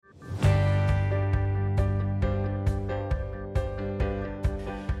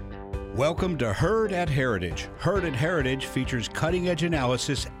Welcome to Heard at Heritage. Heard at Heritage features cutting-edge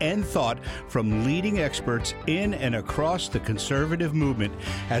analysis and thought from leading experts in and across the conservative movement,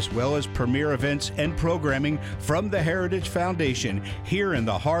 as well as premier events and programming from the Heritage Foundation here in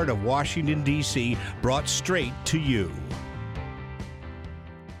the heart of Washington, D.C., brought straight to you.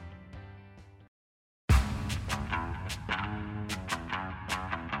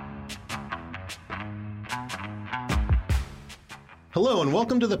 Hello and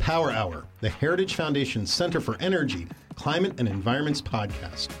welcome to the Power Hour, the Heritage Foundation Center for Energy, Climate and Environment's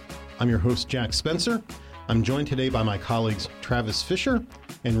podcast. I'm your host, Jack Spencer. I'm joined today by my colleagues Travis Fisher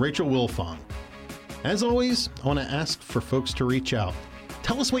and Rachel Wilfong. As always, I want to ask for folks to reach out.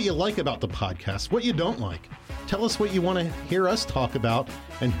 Tell us what you like about the podcast, what you don't like. Tell us what you want to hear us talk about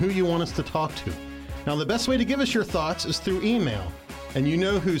and who you want us to talk to. Now, the best way to give us your thoughts is through email. And you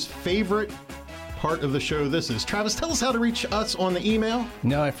know whose favorite part of the show this is. Travis, tell us how to reach us on the email.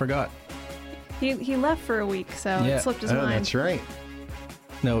 No, I forgot. He left for a week, so it slipped his mind. That's right.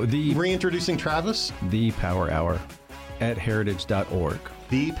 No, Reintroducing Travis. The Power Hour at heritage.org.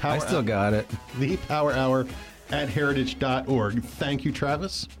 I still got it. The Power Hour at heritage.org. Thank you,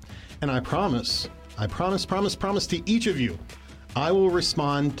 Travis. And I promise to each of you, I will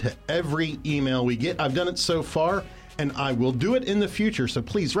respond to every email we get. I've done it so far, and I will do it in the future. So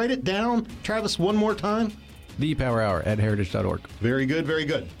please write it down. Travis, one more time. The Power Hour at heritage.org. Very good, very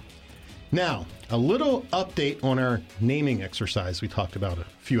good. Now, a little update on our naming exercise we talked about a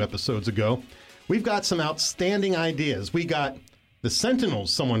few episodes ago. We've got some outstanding ideas. We got the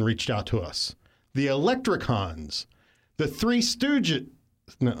Sentinels, someone reached out to us. The Electricons. The Three Stooges.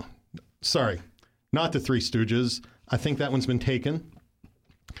 No, sorry, not the Three Stooges. I think that one's been taken.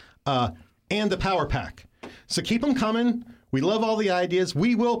 And the Power Pack. So keep them coming. We love all the ideas.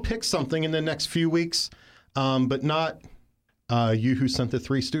 We will pick something in the next few weeks, but not you who sent the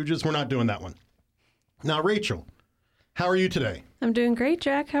Three Stooges. We're not doing that one. Now, Rachel, how are you today? I'm doing great,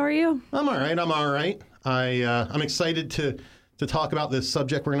 Jack. How are you? I'm all right. I'm excited to talk about this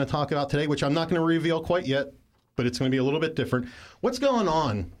subject we're going to talk about today, which I'm not going to reveal quite yet, but it's going to be a little bit different. What's going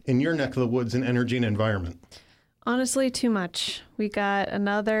on in your neck of the woods in energy and environment? Honestly, too much. We got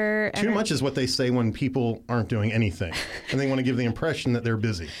another... Too much is what they say when people aren't doing anything, and they want to give the impression that they're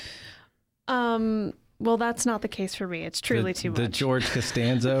busy. Well, that's not the case for me. It's truly too much. The George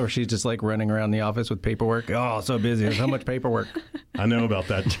Costanza, or she's just like running around the office with paperwork. Oh, so busy. There's so much paperwork. I know about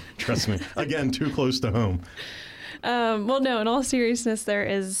that. Trust me. Again, too close to home. Well, no, in all seriousness, there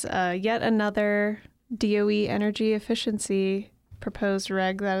is yet another DOE energy efficiency proposed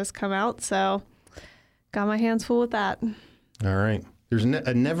reg that has come out, so got my hands full with that. All right. There's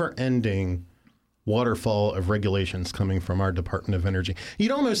a never-ending waterfall of regulations coming from our Department of Energy.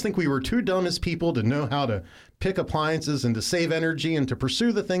 You'd almost think we were too dumb as people to know how to pick appliances and to save energy and to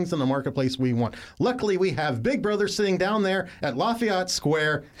pursue the things in the marketplace we want. Luckily, we have Big Brother sitting down there at Lafayette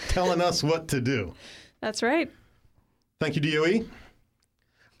Square telling us what to do. That's right. Thank you, DOE.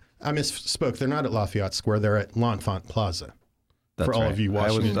 I misspoke. They're not at Lafayette Square. They're at L'Enfant Plaza. That's for all right. of you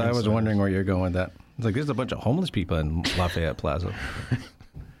watching. I was wondering where you're going with that. It's like, there's a bunch of homeless people in Lafayette Plaza.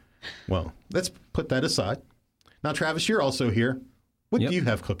 Well, let's put that aside. Now, Travis, you're also here. What do you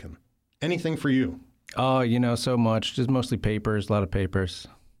have cooking? Anything for you? Oh, so much. Just mostly papers, a lot of papers.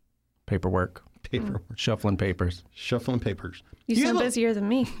 Paperwork. Shuffling papers. You sound busier than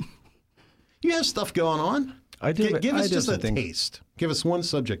me. You have stuff going on. I do. Give us just a taste. Give us one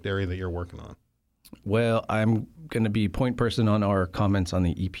subject area that you're working on. Well, I'm going to be point person on our comments on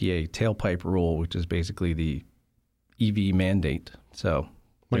the EPA tailpipe rule, which is basically the EV mandate. So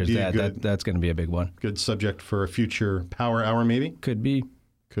there's that. That's going to be a big one. Good subject for a future Power Hour, maybe? Could be.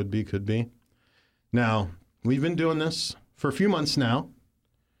 Now, we've been doing this for a few months now.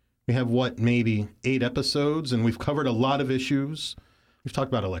 We have, maybe 8 episodes, and we've covered a lot of issues. We've talked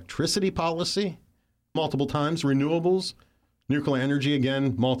about electricity policy multiple times, renewables, nuclear energy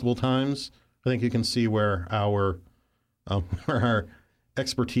again multiple times. I think you can see where our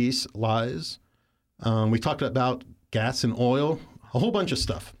expertise lies. We talked about gas and oil, a whole bunch of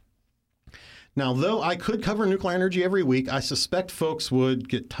stuff. Now, though I could cover nuclear energy every week, I suspect folks would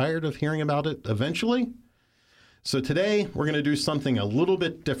get tired of hearing about it eventually. So today, we're going to do something a little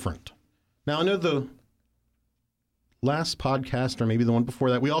bit different. Now, I know the last podcast, or maybe the one before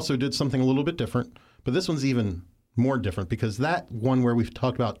that, we also did something a little bit different, but this one's even more different because that one where we've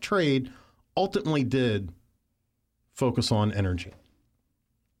talked about trade ultimately did focus on energy.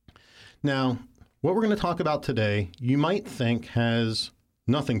 Now, what we're going to talk about today, you might think has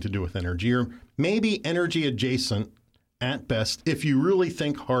nothing to do with energy, or maybe energy adjacent at best if you really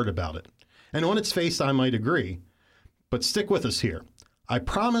think hard about it. And on its face, I might agree, but stick with us here. I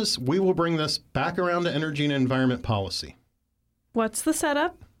promise we will bring this back around to energy and environment policy. What's the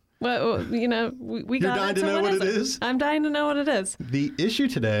setup? Well, we got You're dying to know what it is? I'm dying to know what it is. The issue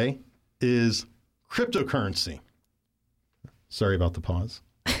today is cryptocurrency. Sorry about the pause.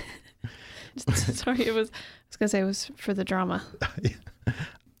 Sorry, I was going to say it was for the drama.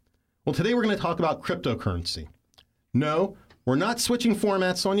 Well, today we're going to talk about cryptocurrency. No, we're not switching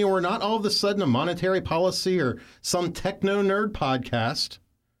formats on you. We're not all of a sudden a monetary policy or some techno nerd podcast.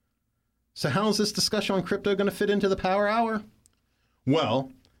 So how is this discussion on crypto going to fit into the Power Hour?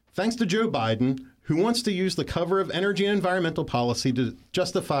 Well, thanks to Joe Biden, who wants to use the cover of energy and environmental policy to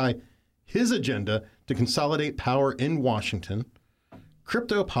justify his agenda to consolidate power in Washington,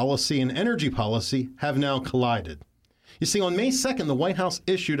 crypto policy and energy policy have now collided. You see, on May 2nd, the White House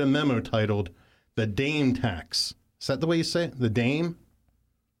issued a memo titled the DAME tax. Is that the way you say it? The DAME?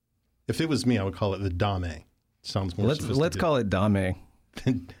 If it was me, I would call it the DAME. Sounds more sophisticated. Let's call it DAME.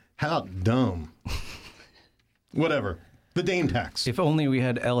 How dumb. Whatever. The DAME tax. If only we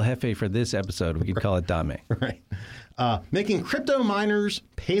had El Jefe for this episode, we could call it DAME. Right. Making crypto miners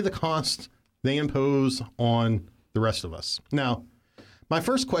pay the cost they impose on the rest of us. Now, my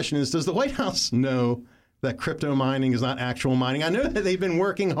first question is, does the White House know that crypto mining is not actual mining? I know that they've been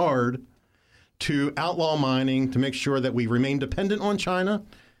working hard to outlaw mining to make sure that we remain dependent on China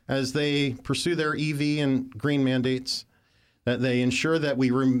as they pursue their EV and green mandates, that they ensure that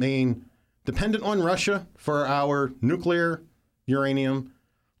we remain dependent on Russia for our nuclear uranium.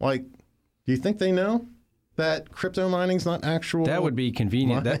 Like, do you think they know that crypto mining is not actual? That would be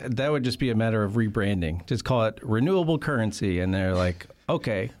convenient. That would just be a matter of rebranding. Just call it renewable currency. And they're like,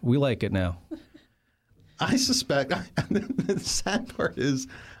 okay, we like it now. I suspect, the sad part is,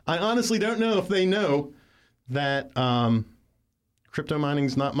 I honestly don't know if they know that crypto mining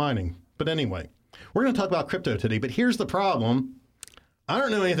is not mining. But anyway, we're going to talk about crypto today. But here's the problem. I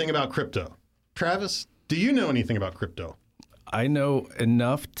don't know anything about crypto. Travis, do you know anything about crypto? I know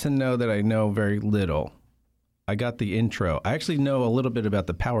enough to know that I know very little. I got the intro. I actually know a little bit about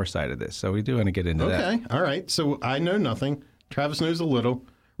the power side of this, so we do want to get into that. Okay, all right. So I know nothing. Travis knows a little.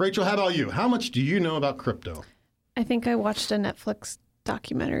 Rachel, how about you? How much do you know about crypto? I think I watched a Netflix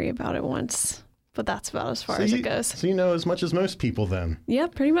documentary about it once, but that's about as far as it goes. So you know as much as most people then. Yeah,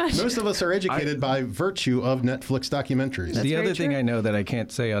 pretty much. Most of us are educated by virtue of Netflix documentaries. The other thing I know that I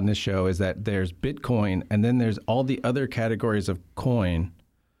can't say on this show is that there's Bitcoin, and then there's all the other categories of coin,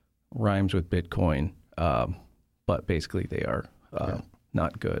 rhymes with Bitcoin, but basically they are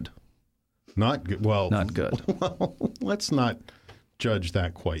not good. Not good. Well, not good. Well, let's not judge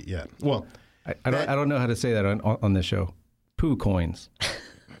that quite yet. Well, I don't know how to say that on this show. Poo coins.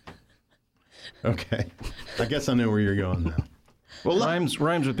 Okay. I guess I know where you're going now. Well, rhymes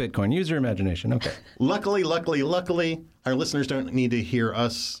with Bitcoin. Use your imagination. Okay. Luckily, our listeners don't need to hear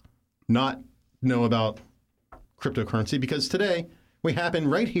us not know about cryptocurrency, because today we happen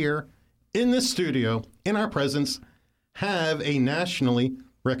right here in this studio, in our presence, have a nationally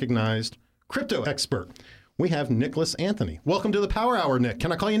recognized crypto expert. We have Nicholas Anthony. Welcome to the Power Hour, Nick.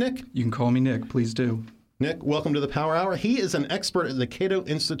 Can I call you Nick? You can call me Nick. Please do. Nick, welcome to the Power Hour. He is an expert at the Cato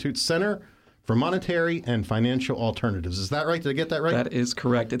Institute Center for Monetary and Financial Alternatives. Is that right? Did I get that right? That is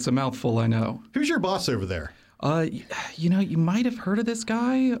correct. It's a mouthful, I know. Who's your boss over there? You might have heard of this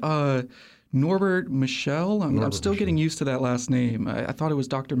guy, Norbert Michel. I'm still getting used to that last name. I thought it was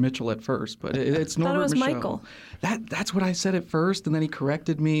Dr. Mitchell at first, but it's Norbert Michel. I thought it was Michael. That's what I said at first, and then he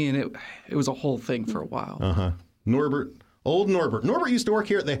corrected me, and it was a whole thing for a while. Uh-huh. Old Norbert. Norbert used to work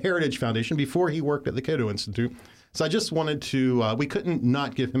here at the Heritage Foundation before he worked at the Cato Institute. So I just wanted to, we couldn't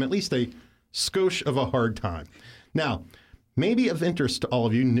not give him at least a skosh of a hard time. Now, maybe of interest to all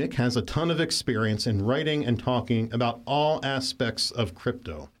of you, Nick has a ton of experience in writing and talking about all aspects of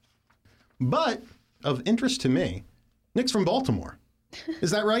crypto. But of interest to me, Nick's from Baltimore. Is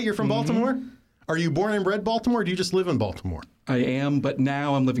that right? You're from Baltimore? Are you born and bred Baltimore, or do you just live in Baltimore? I am, but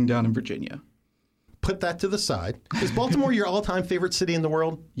now I'm living down in Virginia. Put that to the side. Is Baltimore your all-time favorite city in the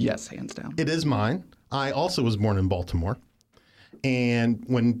world? Yes, hands down. It is mine. I also was born in Baltimore. And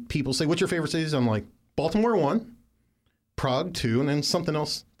when people say, what's your favorite cities? I'm like, Baltimore 1, Prague 2, and then something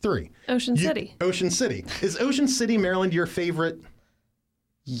else 3. Ocean City. Ocean City. Is Ocean City, Maryland, your favorite?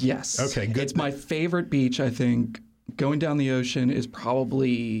 Yes. Okay, good. It's my favorite beach, I think. Going down the ocean is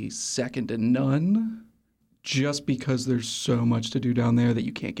probably second to none, just because there's so much to do down there that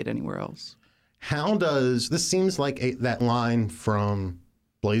you can't get anywhere else. How does, this seems like that line from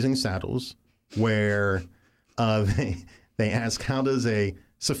Blazing Saddles, where they ask, how does a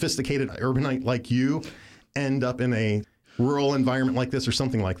sophisticated urbanite like you end up in a rural environment like this, or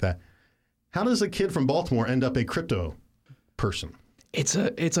something like that? How does a kid from Baltimore end up a crypto person? It's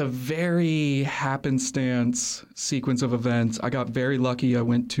a very happenstance sequence of events. I got very lucky. I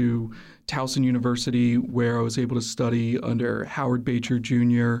went to Towson University, where I was able to study under Howard Beecher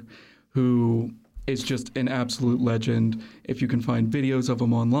Jr., who is just an absolute legend. If you can find videos of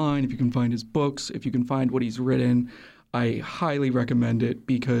him online, if you can find his books, if you can find what he's written, I highly recommend it,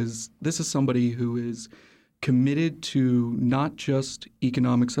 because this is somebody who is committed to not just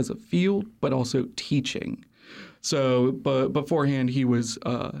economics as a field, but also teaching. So, but beforehand, he was,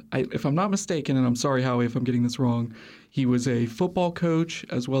 if I'm not mistaken, and I'm sorry, Howie, if I'm getting this wrong, he was a football coach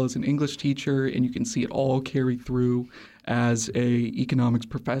as well as an English teacher, and you can see it all carry through as a economics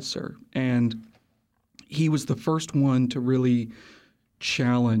professor. And he was the first one to really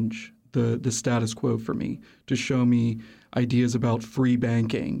challenge the status quo for me, to show me ideas about free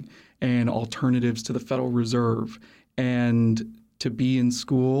banking and alternatives to the Federal Reserve. And to be in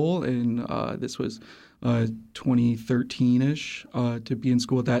school, and this was 2013-ish, to be in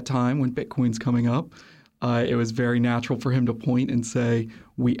school at that time when Bitcoin's coming up, it was very natural for him to point and say,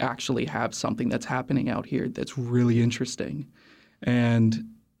 we actually have something that's happening out here that's really interesting. And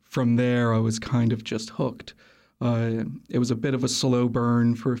from there, I was kind of just hooked. It was a bit of a slow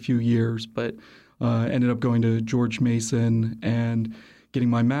burn for a few years, but ended up going to George Mason and getting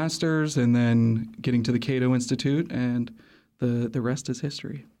my master's, and then getting to the Cato Institute, and the rest is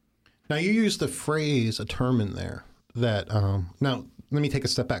history. Now, you used a phrase, a term in there that, now, let me take a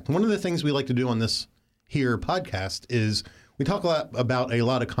step back. One of the things we like to do on this here podcast is we talk a lot about a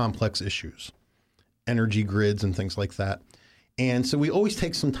lot of complex issues, energy grids and things like that. And so we always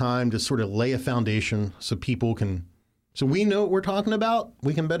take some time to sort of lay a foundation so people can, so we know what we're talking about,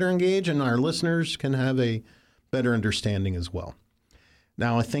 we can better engage, and our listeners can have a better understanding as well.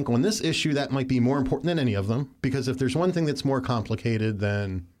 Now, I think on this issue, that might be more important than any of them, because if there's one thing that's more complicated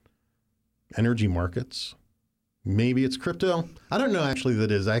than energy markets, maybe it's crypto. I don't know actually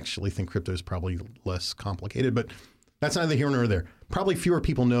that is. I actually think crypto is probably less complicated, but that's neither here nor there. Probably fewer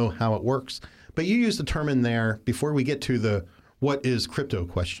people know how it works. But you used a term in there before we get to the what is crypto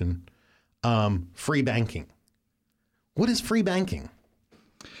question, free banking. What is free banking?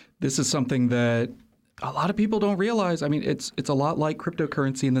 This is something that a lot of people don't realize. I mean, it's a lot like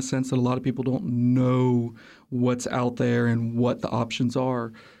cryptocurrency in the sense that a lot of people don't know what's out there and what the options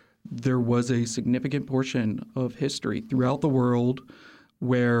are. There was a significant portion of history throughout the world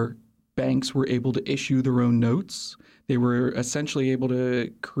where banks were able to issue their own notes. They were essentially able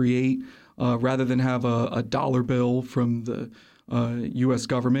to create, rather than have a dollar bill from the U.S.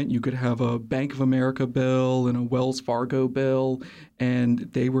 government, you could have a Bank of America bill and a Wells Fargo bill, and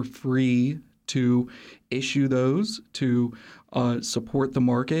they were free to issue those to support the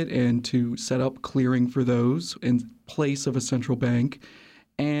market and to set up clearing for those in place of a central bank.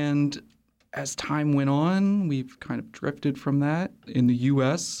 And as time went on, we've kind of drifted from that. In the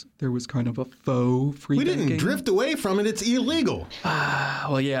U.S., there was kind of a faux free banking. We didn't drift away from it. It's illegal.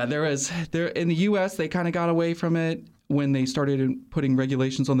 Well, yeah, in the U.S., they kind of got away from it when they started putting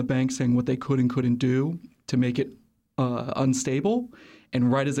regulations on the bank saying what they could and couldn't do to make it unstable.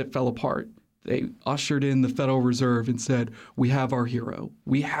 And right as it fell apart, they ushered in the Federal Reserve and said, we have our hero.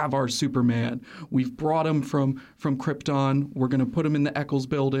 We have our Superman. We've brought him from Krypton. We're going to put him in the Eccles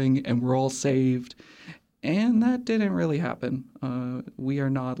building, and we're all saved. And that didn't really happen. We are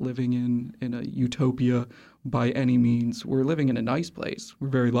not living in a utopia by any means. We're living in a nice place. We're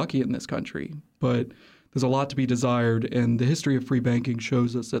very lucky in this country. But there's a lot to be desired, and the history of free banking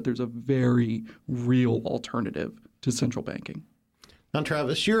shows us that there's a very real alternative to central banking. Now,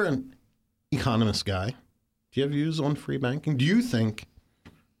 Travis, you're an economist guy. Do you have views on free banking? Do you think,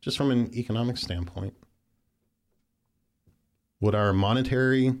 just from an economic standpoint, would our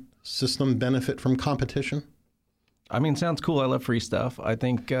monetary system benefit from competition? I mean, sounds cool. I love free stuff. I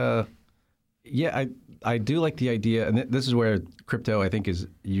think, I do like the idea, and this is where crypto, I think, is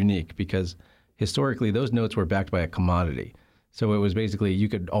unique, because historically, those notes were backed by a commodity. So it was basically, you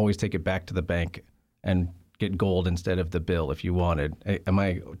could always take it back to the bank and get gold instead of the bill if you wanted. Am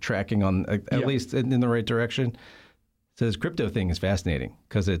I tracking on at least in the right direction? So this crypto thing is fascinating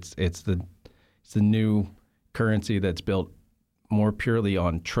because it's the new currency that's built more purely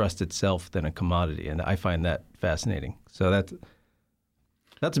on trust itself than a commodity, and I find that fascinating. So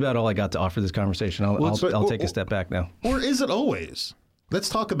that's about all I got to offer this conversation. I'll take a step back now. Or is it always? Let's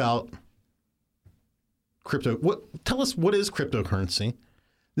talk about crypto. Tell us, what is cryptocurrency?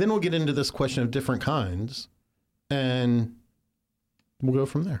 Then we'll get into this question of different kinds, and we'll go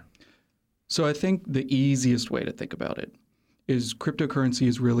from there. So I think the easiest way to think about it is cryptocurrency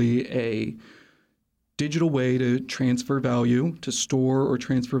is really a digital way to transfer value, to store or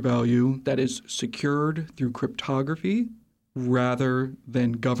transfer value that is secured through cryptography rather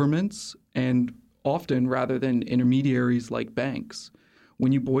than governments, and often rather than intermediaries like banks.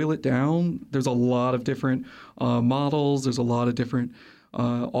 When you boil it down, there's a lot of different models. There's a lot of different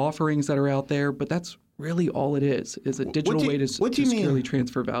offerings that are out there, but that's really all it is a digital way to securely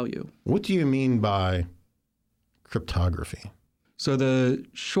transfer value. What do you mean by cryptography? So the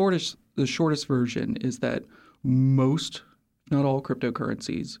shortest version is that most, not all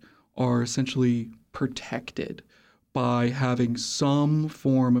cryptocurrencies are essentially protected by having some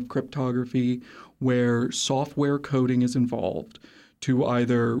form of cryptography where software coding is involved to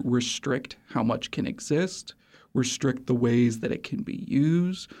either restrict how much can exist, restrict the ways that it can be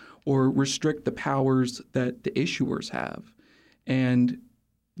used, or restrict the powers that the issuers have. And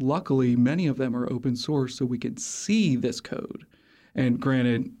luckily, many of them are open source, so we can see this code. And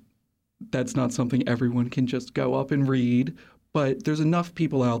granted, that's not something everyone can just go up and read, but there's enough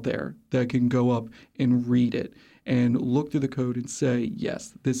people out there that can go up and read it and look through the code and say,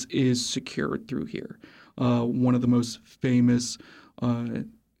 yes, this is secured through here. One of the most famous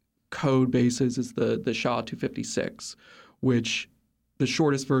code bases is the SHA-256, which the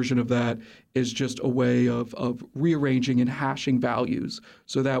shortest version of that is just a way of rearranging and hashing values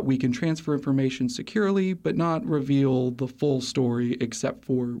so that we can transfer information securely but not reveal the full story except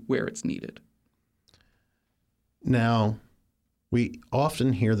for where it's needed. Now, we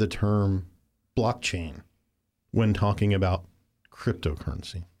often hear the term blockchain when talking about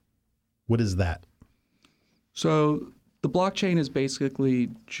cryptocurrency. What is that? So the blockchain is basically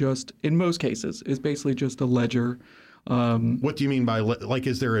just, in most cases, is basically just a ledger. What do you mean by, like,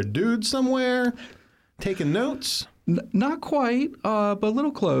 is there a dude somewhere taking notes? Not quite, but a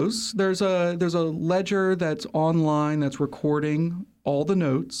little close. There's a ledger that's online that's recording all the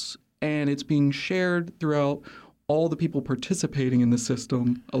notes, and it's being shared throughout all the people participating in the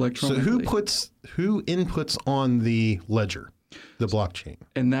system electronically. So who inputs on the ledger, the blockchain?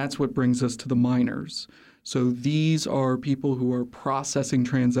 And that's what brings us to the miners. So these are people who are processing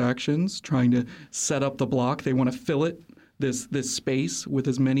transactions, trying to set up the block. They want to fill it, this space, with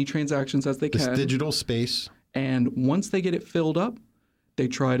as many transactions as they can. This digital space. And once they get it filled up, they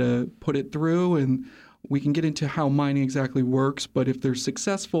try to put it through, and we can get into how mining exactly works. But if they're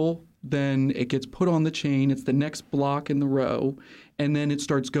successful, then it gets put on the chain. It's the next block in the row, and then it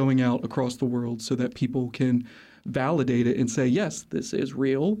starts going out across the world so that people can validate it and say, yes, this is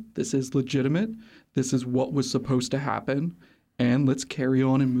real, this is legitimate, this is what was supposed to happen, and let's carry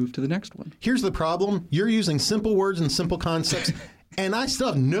on and move to the next one. Here's the problem. You're using simple words and simple concepts, and I still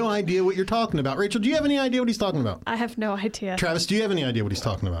have no idea what you're talking about. Rachel, do you have any idea what he's talking about? I have no idea. Travis, do you have any idea what he's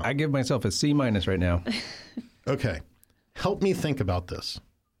talking about? I give myself a C- right now. Okay. Help me think about this.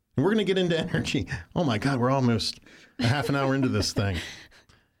 And we're going to get into energy. Oh, my God, we're almost a half an hour into this thing.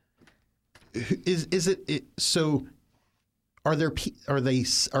 Is it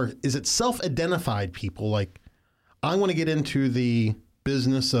self-identified people? Like, I want to get into the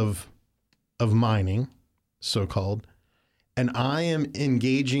business of mining, so-called, and I am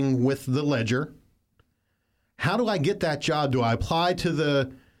engaging with the ledger. How do I get that job? Do I apply to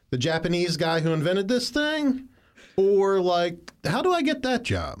the Japanese guy who invented this thing? Or, like, how do I get that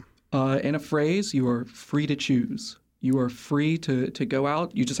job? In a phrase, you are free to choose. You are free to go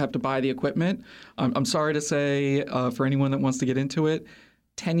out. You just have to buy the equipment. I'm sorry to say, for anyone that wants to get into it,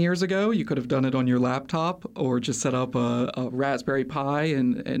 10 years ago, you could have done it on your laptop or just set up a Raspberry Pi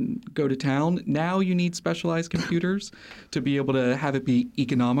and go to town. Now you need specialized computers to be able to have it be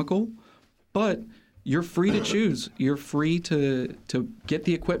economical. But you're free to choose. You're free to get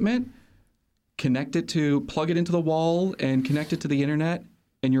the equipment, plug it into the wall and connect it to the internet,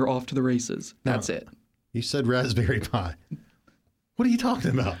 and you're off to the races. That's it. You said Raspberry Pi. What are you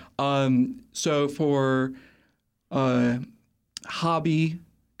talking about? So for hobby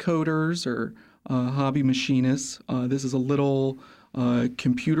coders or hobby machinists, this is a little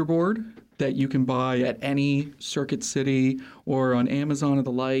computer board that you can buy at any Circuit City or on Amazon or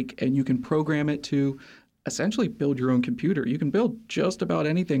the like, and you can program it to essentially build your own computer. You can build just about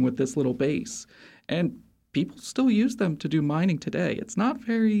anything with this little base. And people still use them to do mining today. It's not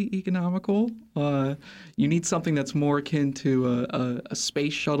very economical. You need something that's more akin to a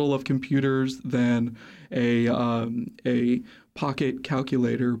space shuttle of computers than a pocket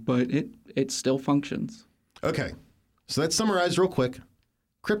calculator, but it still functions. Okay, so let's summarize real quick.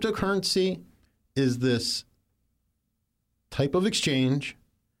 Cryptocurrency is this type of exchange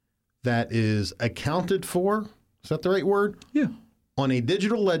that is accounted for, is that the right word? Yeah. On a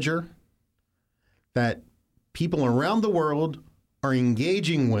digital ledger that people around the world are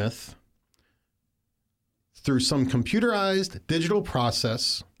engaging with through some computerized digital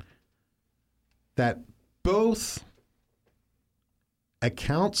process that both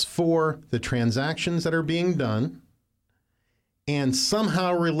accounts for the transactions that are being done and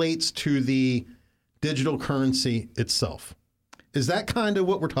somehow relates to the digital currency itself. Is that kind of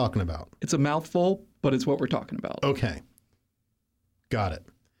what we're talking about? It's a mouthful, but it's what we're talking about. Okay. Got it.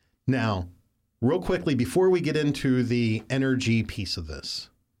 Now, real quickly, before we get into the energy piece of this,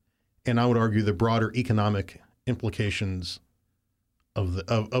 and I would argue the broader economic implications of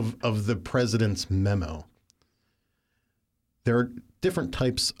the president's memo, there are different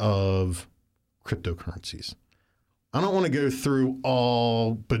types of cryptocurrencies. I don't want to go through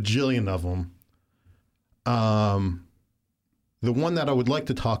all bajillion of them. The one that I would like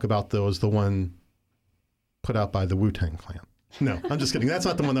to talk about, though, is the one put out by the Wu-Tang Clan. No, I'm just kidding. That's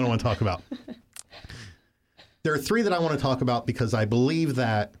not the one that I want to talk about. There are three that I want to talk about because I believe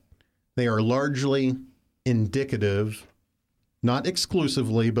that they are largely indicative, not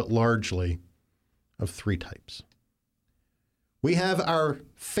exclusively, but largely, of three types. We have our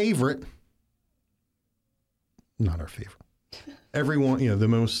favorite, not our favorite, everyone, the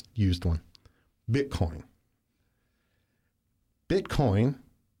most used one, Bitcoin.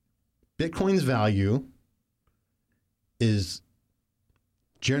 Bitcoin's value is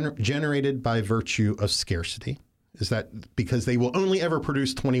generated by virtue of scarcity. Is that because they will only ever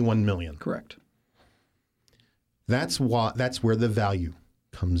produce 21 million? Correct. That's where the value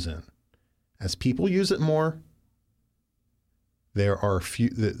comes in. As people use it more, there are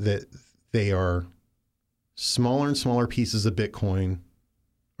they are smaller and smaller pieces of Bitcoin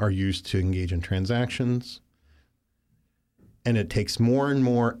are used to engage in transactions. And it takes more and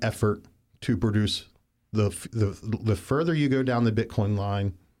more effort to produce the further you go down the Bitcoin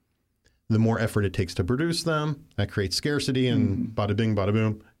line, the more effort it takes to produce them. That creates scarcity, and bada bing, bada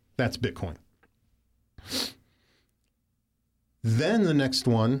boom. That's Bitcoin. Then the next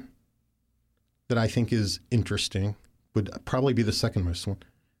one that I think is interesting would probably be the second most one,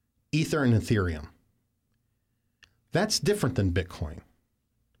 Ether and Ethereum. That's different than Bitcoin.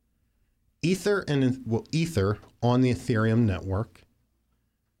 Ether on the Ethereum network,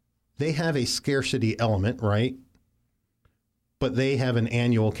 they have a scarcity element, right? But they have an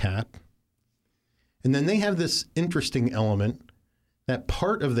annual cap. And then they have this interesting element that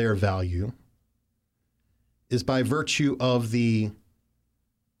part of their value is by virtue of the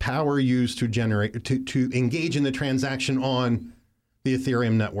power used to generate, to engage in the transaction on the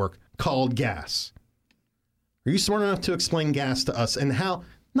Ethereum network, called gas. Are you smart enough to explain gas to us and how?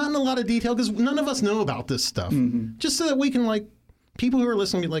 Not in a lot of detail, because none of us know about this stuff. Just so that we can, people who are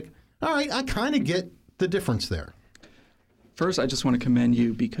listening be like, all right, I kind of get the difference there. First, I just want to commend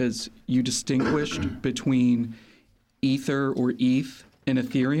you because you distinguished between Ether or ETH and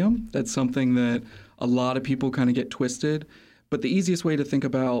Ethereum. That's something that a lot of people kind of get twisted. But the easiest way to think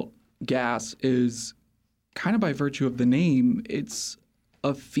about gas is kind of by virtue of the name. It's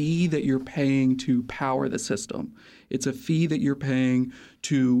a fee that you're paying to power the system. It's a fee that you're paying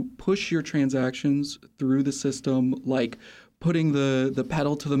to push your transactions through the system, like putting the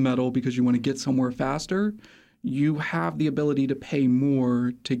pedal to the metal because you want to get somewhere faster. You have the ability to pay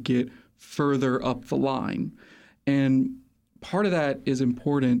more to get further up the line. And part of that is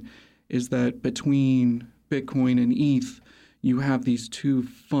important is that between Bitcoin and ETH, you have these two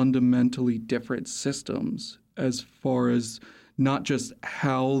fundamentally different systems as far as not just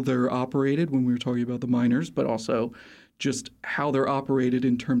how they're operated when we were talking about the miners, but also just how they're operated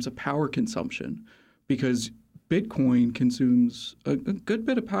in terms of power consumption. Because Bitcoin consumes a good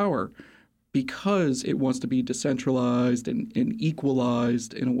bit of power because it wants to be decentralized and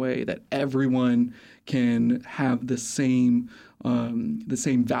equalized in a way that everyone can have the same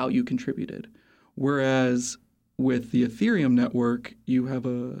value contributed. Whereas with the Ethereum network, you have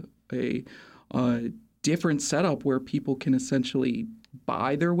a different setup where people can essentially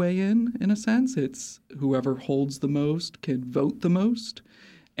buy their way in a sense. It's whoever holds the most can vote the most.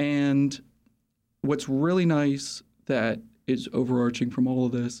 And what's really nice that is overarching from all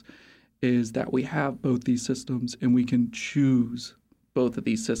of this is that we have both these systems and we can choose both of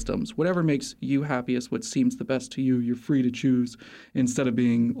these systems. Whatever makes you happiest, what seems the best to you, you're free to choose instead of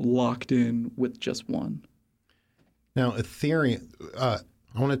being locked in with just one. Now, Ethereum, I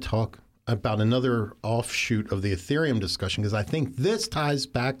want to talk about another offshoot of the Ethereum discussion because I think this ties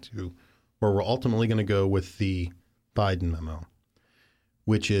back to where we're ultimately going to go with the Biden memo,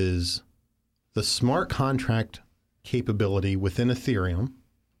 which is the smart contract capability within Ethereum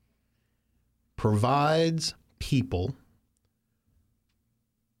provides people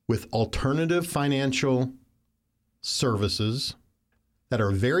with alternative financial services that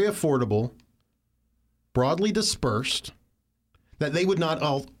are very affordable, broadly dispersed, that they would not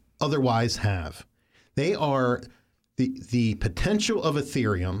otherwise have. They are the potential of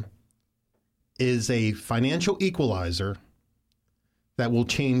Ethereum is a financial equalizer that will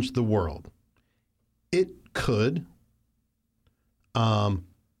change the world. It could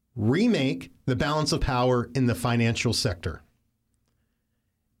remake the balance of power in the financial sector.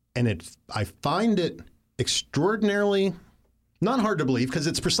 And I find it extraordinarily not hard to believe, because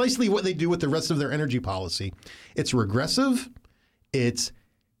it's precisely what they do with the rest of their energy policy. It's regressive. It's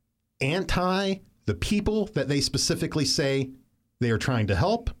anti the people that they specifically say they are trying to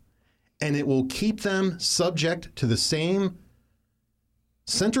help. And it will keep them subject to the same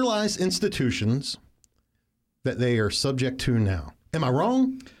centralized institutions that they are subject to now. Am I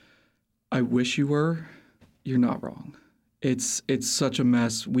wrong? I wish you were. You're not wrong. It's such a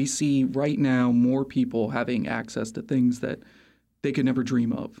mess. We see right now more people having access to things that they could never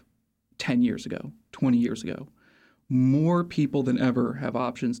dream of 10 years ago, 20 years ago. More people than ever have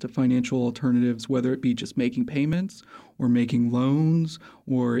options to financial alternatives, whether it be just making payments or making loans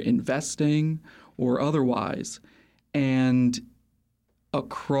or investing or otherwise. And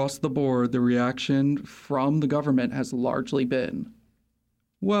across the board, the reaction from the government has largely been,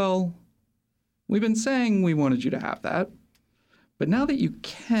 well, we've been saying we wanted you to have that, but now that you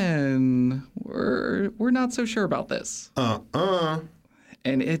can, we're not so sure about this. And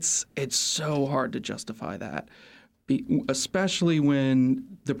it's so hard to justify that, especially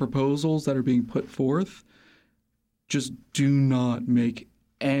when the proposals that are being put forth just do not make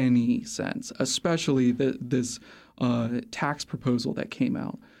any sense, especially this tax proposal that came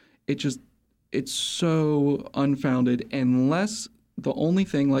out. It's so unfounded, unless the only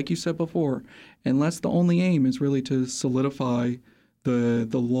thing, like you said before, unless the only aim is really to solidify the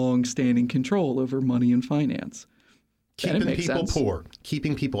long-standing control over money and finance. Keeping people poor,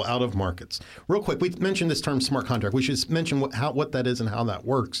 keeping people out of markets. Real quick, we mentioned this term smart contract. We should mention what that is and how that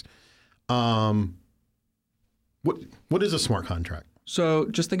works. What is a smart contract? So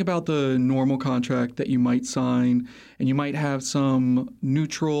just think about the normal contract that you might sign, and you might have some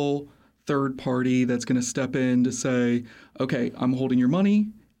neutral third party that's going to step in to say, okay, I'm holding your money,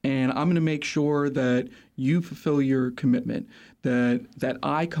 and I'm going to make sure that you fulfill your commitment, that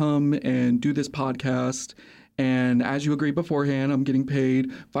I come and do this podcast, and as you agreed beforehand, I'm getting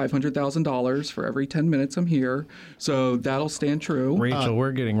paid $500,000 for every 10 minutes I'm here, so that'll stand true. Rachel,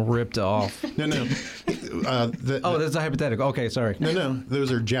 we're getting ripped off. No. That's a hypothetical. Okay, sorry. No,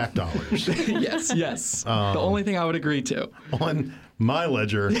 those are Jack dollars. Yes. The only thing I would agree to. On my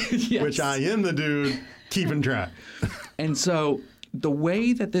ledger, Yes. which I am the dude keeping track. And so the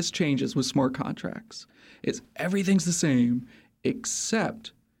way that this changes with smart contracts is everything's the same,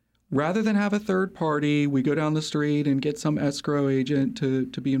 except rather than have a third party, we go down the street and get some escrow agent to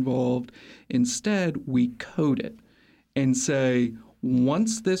be involved. Instead, we code it and say,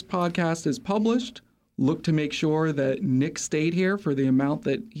 once this podcast is published, look to make sure that Nick stayed here for the amount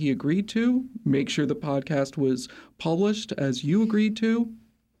that he agreed to. Make sure the podcast was published as you agreed to.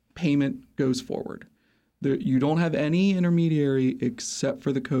 Payment goes forward. You don't have any intermediary except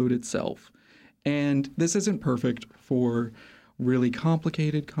for the code itself. And this isn't perfect for really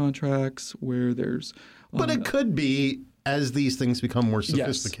complicated contracts where there's... But it could be as these things become more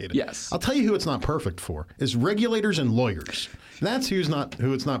sophisticated. Yes. I'll tell you who it's not perfect for, is regulators and lawyers. That's who it's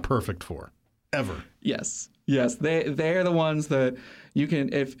not perfect for, ever. Yes. They're the ones that you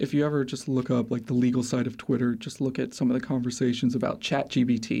can, if you ever just look up like the legal side of Twitter, just look at some of the conversations about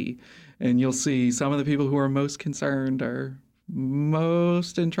ChatGPT, and you'll see some of the people who are most concerned are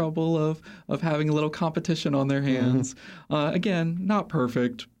most in trouble of having a little competition on their hands. Again, not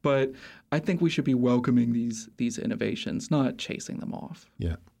perfect, but I think we should be welcoming these innovations, not chasing them off.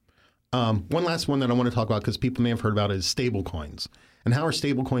 Yeah. One last one that I want to talk about, because people may have heard about, is stable coins. And how are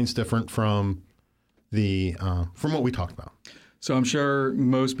stable coins different from what we talked about? So I'm sure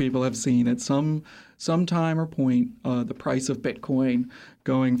most people have seen at some time or point the price of Bitcoin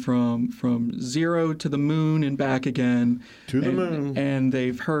going from zero to the moon and back again. To the moon. And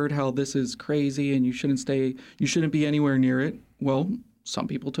they've heard how this is crazy and you shouldn't be anywhere near it. Well, some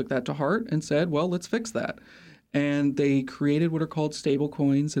people took that to heart and said, well, let's fix that. And they created what are called stable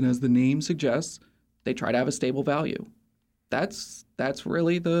coins, and as the name suggests, they try to have a stable value. That's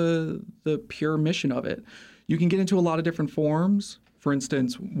really the pure mission of it. You can get into a lot of different forms. For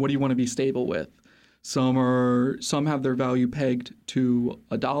instance, what do you want to be stable with? Some have their value pegged to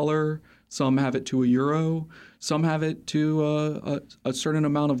 $1. Some have it to €1. Some have it to a certain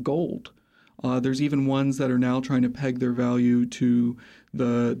amount of gold. There's even ones that are now trying to peg their value to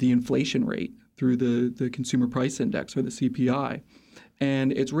the inflation rate through the Consumer Price Index, or the CPI.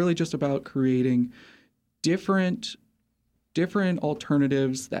 And it's really just about creating different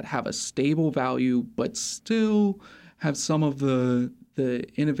alternatives that have a stable value but still have some of the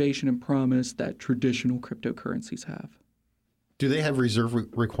innovation and promise that traditional cryptocurrencies have. Do they have reserve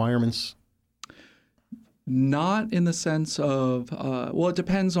requirements? Not in the sense of, well, it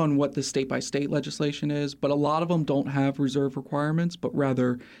depends on what the state-by-state legislation is, but a lot of them don't have reserve requirements, but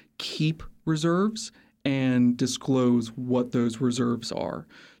rather keep reserves and disclose what those reserves are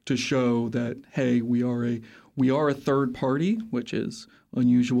to show that, hey, we are a third party, which is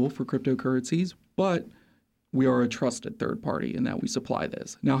unusual for cryptocurrencies, but we are a trusted third party in that we supply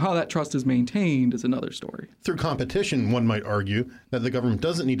this. Now, how that trust is maintained is another story. Through competition, one might argue that the government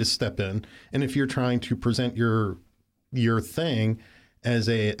doesn't need to step in. And if you're trying to present your thing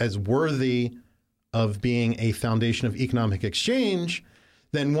as worthy of being a foundation of economic exchange,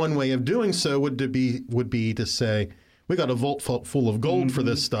 then one way of doing so would be to say, we got a vault full of gold for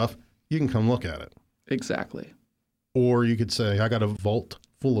this stuff. You can come look at it. Exactly. Or you could say, I got a vault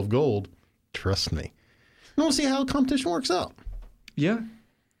full of gold. Trust me. And we'll see how competition works out. Yeah.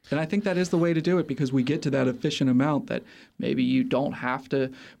 And I think that is the way to do it, because we get to that efficient amount that maybe you don't have to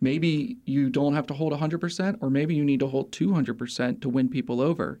hold 100%, or maybe you need to hold 200% to win people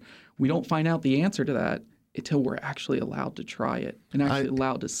over. We don't find out the answer to that until we're actually allowed to try it and actually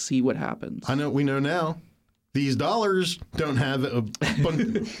allowed to see what happens. We know now. These dollars don't have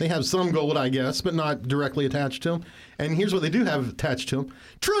they have some gold, I guess, but not directly attached to them. And here's what they do have attached to them: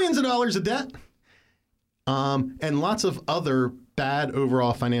 trillions of dollars of debt. And lots of other bad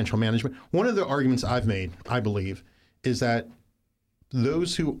overall financial management. One of the arguments I've made, I believe, is that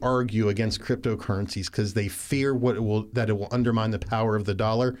those who argue against cryptocurrencies because they fear that it will undermine the power of the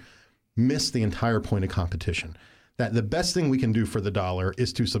dollar miss the entire point of competition. That the best thing we can do for the dollar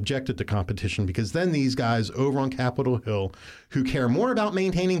is to subject it to competition, because then these guys over on Capitol Hill, who care more about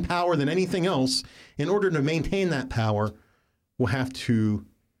maintaining power than anything else, in order to maintain that power, will have to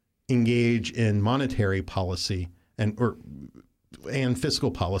engage in monetary policy and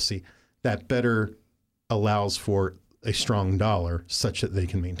fiscal policy that better allows for a strong dollar such that they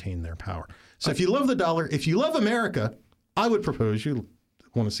can maintain their power. So if you love the dollar, if you love America, I would propose you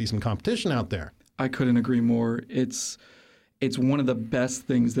want to see some competition out there. I couldn't agree more. It's one of the best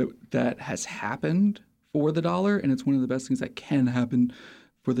things that has happened for the dollar, and it's one of the best things that can happen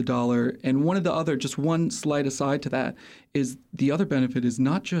for the dollar. And just one slight aside to that, is the other benefit is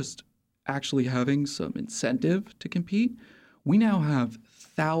not just actually having some incentive to compete. We now have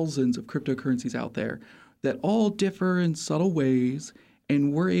thousands of cryptocurrencies out there that all differ in subtle ways,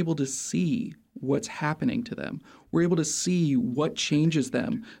 and we're able to see what's happening to them. We're able to see what changes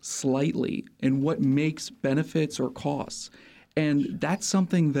them slightly and what makes benefits or costs. And that's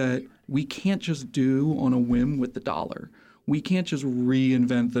something that we can't just do on a whim with the dollar. We can't just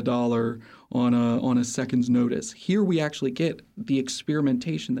reinvent the dollar on a second's notice. Here we actually get the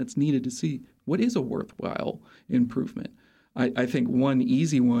experimentation that's needed to see what is a worthwhile improvement. I think one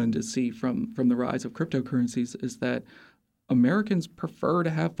easy one to see from the rise of cryptocurrencies is that Americans prefer to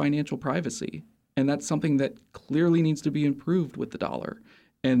have financial privacy. And that's something that clearly needs to be improved with the dollar.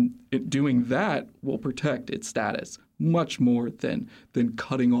 And doing that will protect its status much more than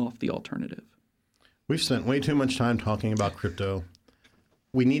cutting off the alternative. We've spent way too much time talking about crypto.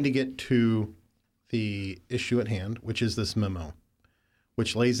 We need to get to the issue at hand, which is this memo,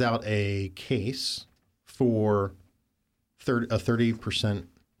 which lays out a case for a 30%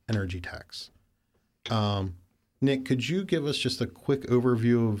 energy tax. Nick, could you give us just a quick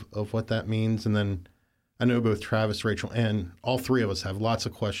overview of what that means? And then I know both Travis, Rachel, and all three of us have lots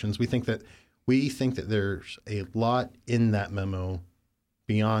of questions. We think that there's a lot in that memo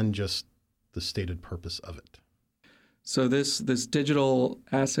beyond just the stated purpose of it. So this digital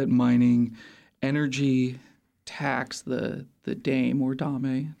asset mining energy tax, the DAME or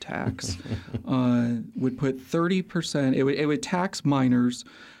DAME tax, would put 30%. It would tax miners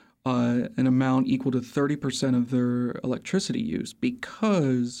an amount equal to 30% of their electricity use,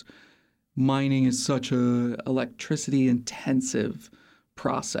 because mining is such a electricity intensive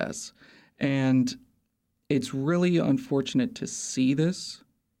process. And it's really unfortunate to see this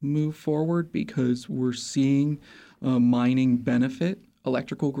move forward, because we're seeing mining benefit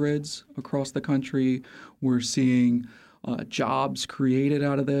electrical grids across the country. We're seeing jobs created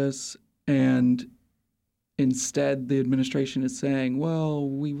out of this. And instead, the administration is saying, well,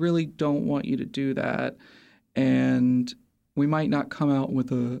 we really don't want you to do that. And we might not come out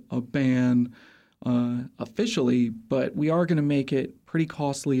with a ban officially, but we are going to make it pretty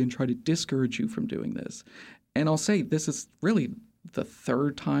costly and try to discourage you from doing this. And I'll say this is really the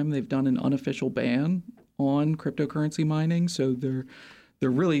third time they've done an unofficial ban on cryptocurrency mining. So they're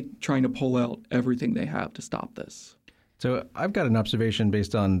really trying to pull out everything they have to stop this. So I've got an observation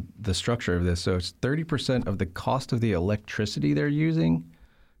based on the structure of this. So it's 30% of the cost of the electricity they're using.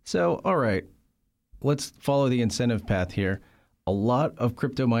 So, all right, let's follow the incentive path here. A lot of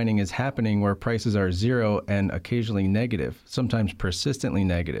crypto mining is happening where prices are zero and occasionally negative, sometimes persistently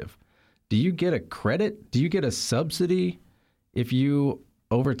negative. Do you get a credit? Do you get a subsidy if you,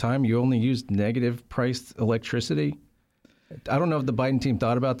 over time, you only use negative priced electricity? I don't know if the Biden team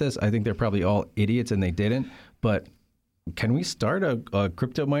thought about this. I think they're probably all idiots and they didn't. But can we start a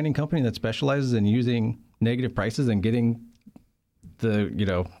crypto mining company that specializes in using negative prices and getting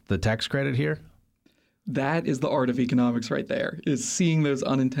the tax credit here? That is the art of economics right there, is seeing those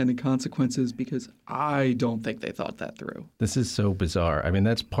unintended consequences, because I don't think they thought that through. This is so bizarre. I mean,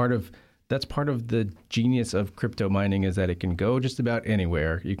 that's part of the genius of crypto mining, is that it can go just about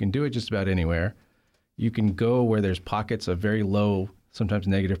anywhere. You can do it just about anywhere. You can go where there's pockets of very low, sometimes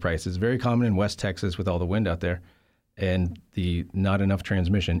negative prices, very common in West Texas with all the wind out there, and the not enough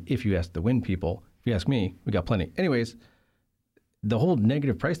transmission. If you ask the wind people, if you ask me, we got plenty. Anyways, the whole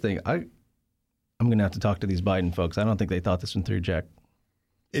negative price thing, I'm going to have to talk to these Biden folks. I don't think they thought this one through, Jack.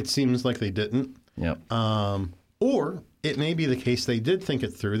 It seems like they didn't. Yep. Or it may be the case they did think it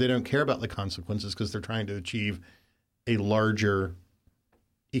through. They don't care about the consequences because they're trying to achieve a larger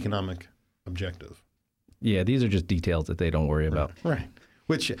economic objective. Yeah, these are just details that they don't worry about. Right.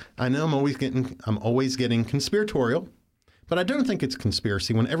 Which I know I'm always getting conspiratorial, but I don't think it's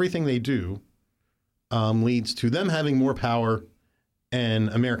conspiracy when everything they do leads to them having more power and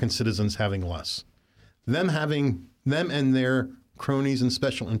American citizens having less. Them and their cronies and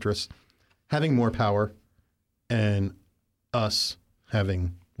special interests having more power and us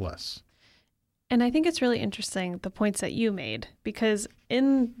having less. And I think it's really interesting, the points that you made, because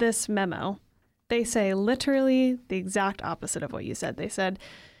in this memo, they say literally the exact opposite of what you said. They said,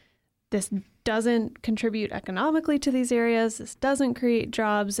 this doesn't contribute economically to these areas. This doesn't create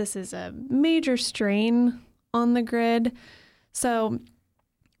jobs. This is a major strain on the grid. So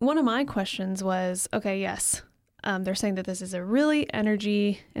one of my questions was, okay, yes, they're saying that this is a really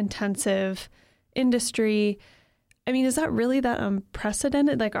energy intensive industry. I mean, is that really that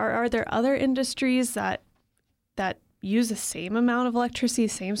unprecedented? Like, are there other industries that use the same amount of electricity,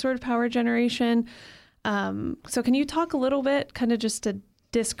 same sort of power generation? So can you talk a little bit, kind of just to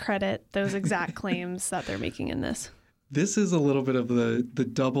discredit those exact claims that they're making in this? This is a little bit of the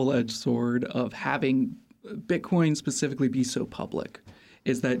double-edged sword of having Bitcoin specifically be so public,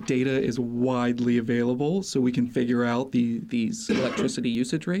 is that data is widely available, so we can figure out these electricity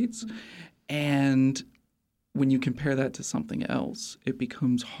usage rates. And when you compare that to something else, it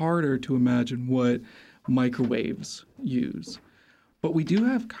becomes harder to imagine what microwaves use. But we do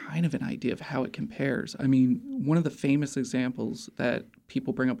have kind of an idea of how it compares. I mean, one of the famous examples that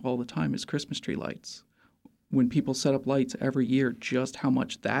people bring up all the time is Christmas tree lights. When people set up lights every year, just how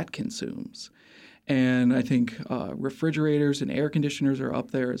much that consumes. And I think refrigerators and air conditioners are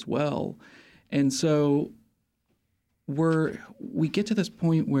up there as well. And so we get to this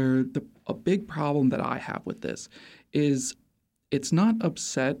point where a big problem that I have with this is it's not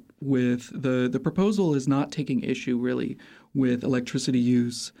upset with the proposal is not taking issue really with electricity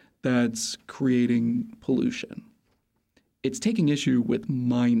use that's creating pollution. It's taking issue with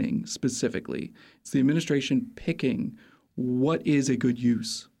mining specifically. It's the administration picking what is a good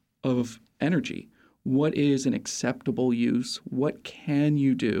use of energy. What is an acceptable use? What can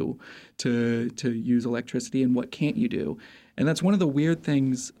you do to use electricity, and what can't you do? And that's one of the weird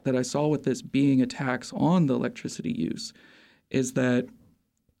things that I saw with this being a tax on the electricity use, is that,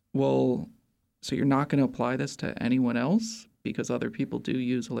 well, so you're not going to apply this to anyone else because other people do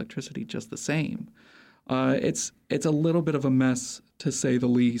use electricity just the same. It's a little bit of a mess, to say the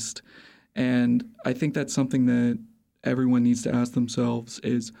least. And I think that's something that everyone needs to ask themselves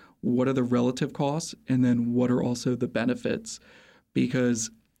is, what are the relative costs, and then what are also the benefits? Because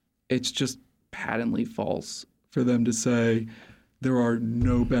it's just patently false for them to say there are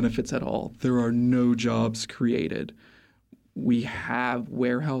no benefits at all. There are no jobs created. We have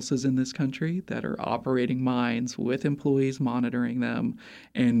warehouses in this country that are operating mines with employees monitoring them,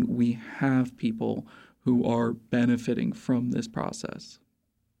 and we have people who are benefiting from this process.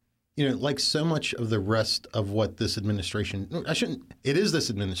 You know, like so much of the rest of what this administration, it is this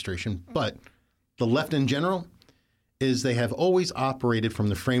administration, but the left in general, is they have always operated from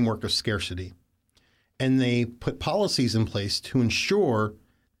the framework of scarcity. And they put policies in place to ensure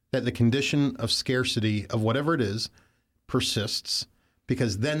that the condition of scarcity of whatever it is persists,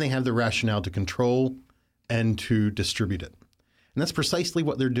 because then they have the rationale to control and to distribute it. And that's precisely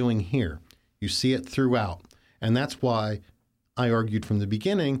what they're doing here. You see it throughout. And that's why I argued from the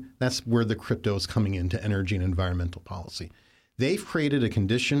beginning, that's where the crypto is coming into energy and environmental policy. They've created a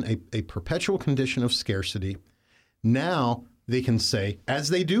condition, a perpetual condition of scarcity. Now they can say, as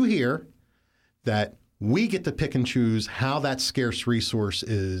they do here, that we get to pick and choose how that scarce resource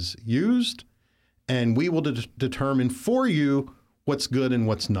is used, and we will determine for you what's good and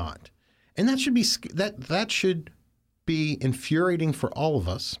what's not. And that should be infuriating for all of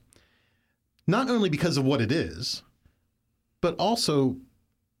us, not only because of what it is, but also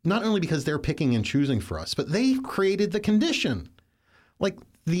not only because they're picking and choosing for us, but they've created the condition. Like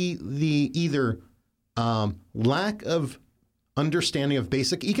the either lack of understanding of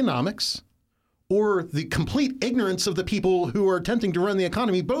basic economics or the complete ignorance of the people who are attempting to run the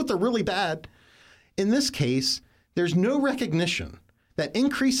economy, both are really bad. In this case, there's no recognition that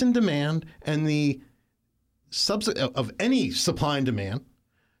increase in demand and the of any supply and demand,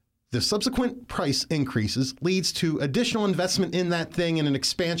 the subsequent price increases leads to additional investment in that thing and an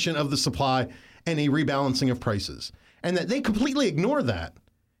expansion of the supply and a rebalancing of prices. And that they completely ignore that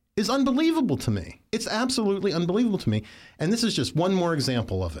is unbelievable to me. It's absolutely unbelievable to me. And this is just one more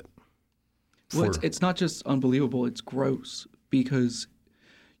example of it. Well, it's not just unbelievable, it's gross, because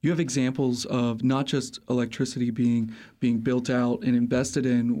you have examples of not just electricity being built out and invested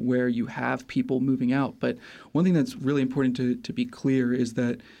in where you have people moving out, but one thing that's really important to be clear is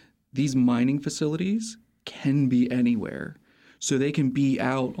that these mining facilities can be anywhere. So they can be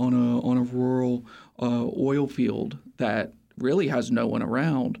out on a rural oil field that really has no one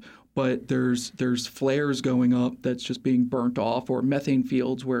around, but there's flares going up that's just being burnt off, or methane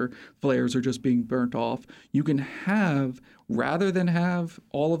fields where flares are just being burnt off. You can have, rather than have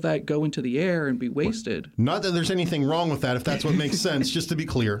all of that go into the air and be wasted. Not that there's anything wrong with that, if that's what makes sense, just to be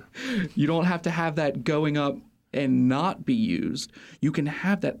clear. You don't have to have that going up and not be used. You can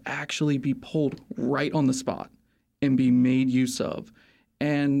have that actually be pulled right on the spot and be made use of.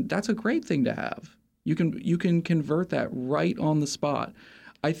 And that's a great thing to have. You can convert that right on the spot.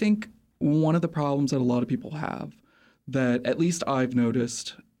 I think one of the problems that a lot of people have, that at least I've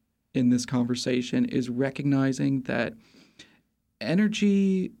noticed in this conversation, is recognizing that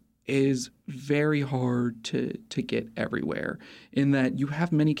energy is very hard to get everywhere, in that you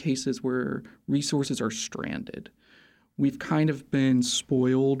have many cases where resources are stranded. We've kind of been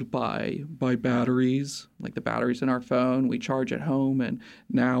spoiled by batteries, like the batteries in our phone. We charge at home, and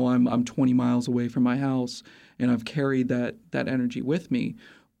now I'm 20 miles away from my house, and I've carried that energy with me.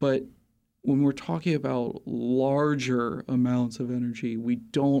 But when we're talking about larger amounts of energy, we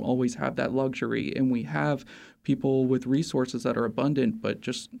don't always have that luxury, and we have people with resources that are abundant but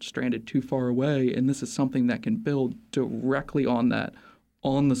just stranded too far away. And this is something that can build directly on that,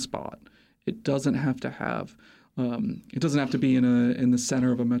 on the spot. It doesn't have to have. It doesn't have to be in the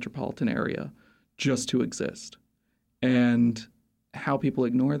center of a metropolitan area just to exist. And how people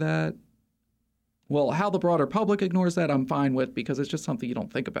ignore that, well, how the broader public ignores that, I'm fine with, because it's just something you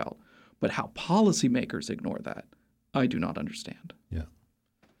don't think about. But how policymakers ignore that, I do not understand. Yeah.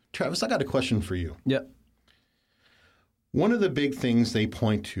 Travis, I got a question for you. Yeah. One of the big things they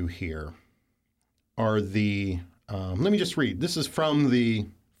point to here are the, let me just read. This is from the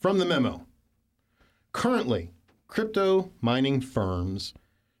memo. Currently, crypto mining firms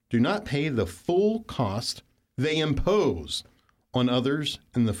do not pay the full cost they impose on others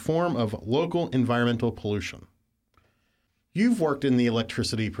in the form of local environmental pollution. You've worked in the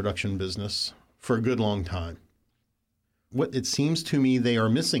electricity production business for a good long time. What it seems to me they are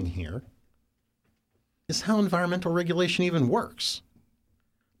missing here is how environmental regulation even works.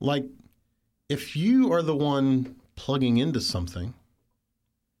 Like, if you are the one plugging into something,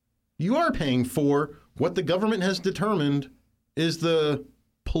 you are paying for what the government has determined is the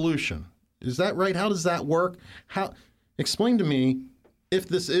pollution. Is that right? How does that work? Explain to me, if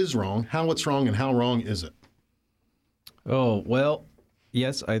this is wrong, how it's wrong and how wrong is it? Oh, well,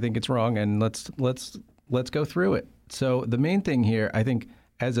 yes, I think it's wrong, and let's go through it. So the main thing here, I think,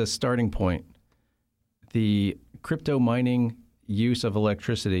 as a starting point, the crypto mining use of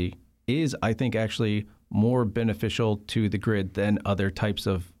electricity is, I think, actually more beneficial to the grid than other types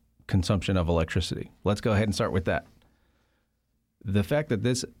of consumption of electricity. Let's go ahead and start with that. The fact that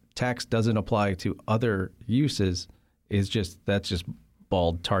this tax doesn't apply to other uses is that's just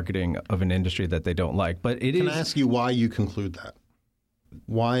bald targeting of an industry that they don't like. But Can I ask you why you conclude that?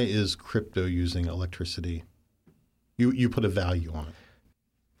 Why is crypto using electricity? You put a value on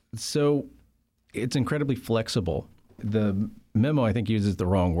it. So it's incredibly flexible. The memo, I think, uses the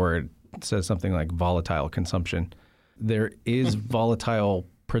wrong word. It says something like volatile consumption. There is volatile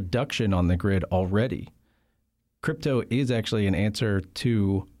production on the grid already. Crypto is actually an answer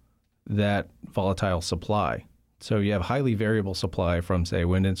to that volatile supply. So you have highly variable supply from, say,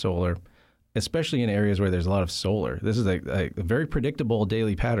 wind and solar, especially in areas where there's a lot of solar. This is a very predictable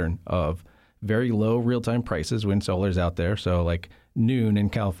daily pattern of very low real-time prices when solar's out there. So like noon in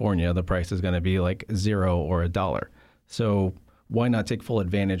California, the price is going to be like $0 or $1. So why not take full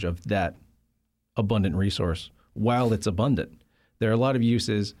advantage of that abundant resource while it's abundant? There are a lot of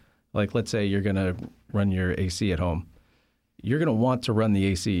uses, like let's say you're going to run your AC at home. You're going to want to run the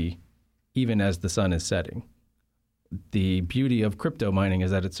AC even as the sun is setting. The beauty of crypto mining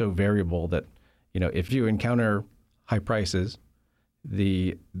is that it's so variable that, if you encounter high prices,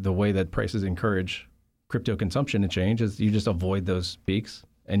 the way that prices encourage crypto consumption to change is you just avoid those peaks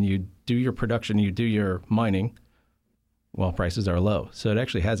and you do your production, you do your mining while prices are low. So it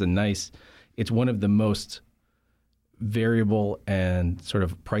actually has it's one of the most variable and sort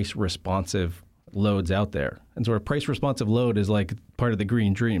of price responsive loads out there. And sort of price responsive load is like part of the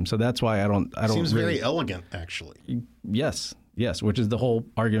green dream. So that's why I don't Seems really, very elegant, actually. Yes, which is the whole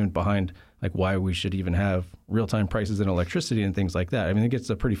argument behind like why we should even have real-time prices in electricity and things like that. I mean, it gets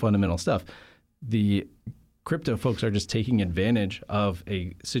to pretty fundamental stuff. The crypto folks are just taking advantage of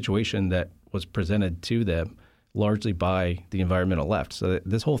a situation that was presented to them largely by the environmental left. So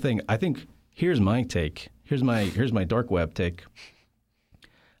this whole thing, I think, here's my take. Here's my dark web take.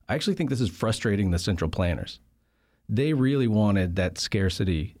 I actually think this is frustrating the central planners. They really wanted that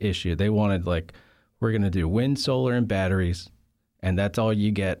scarcity issue. They wanted like, we're going to do wind, solar, and batteries, and that's all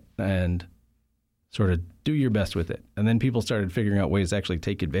you get, and sort of do your best with it. And then people started figuring out ways to actually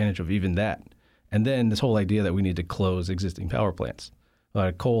take advantage of even that. And then this whole idea that we need to close existing power plants,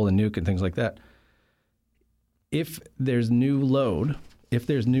 coal and nuke and things like that. If there's new load, if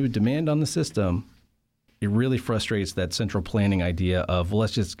there's new demand on the system, it really frustrates that central planning idea of, well,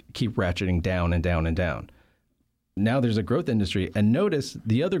 let's just keep ratcheting down and down and down. Now there's a growth industry. And notice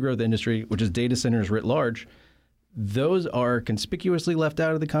the other growth industry, which is data centers writ large, those are conspicuously left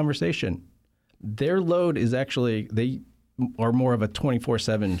out of the conversation. Their load is actually, they are more of a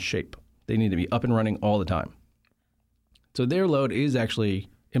 24/7 shape. They need to be up and running all the time. So their load is actually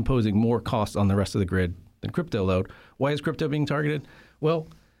imposing more costs on the rest of the grid than crypto load. Why is crypto being targeted? Well,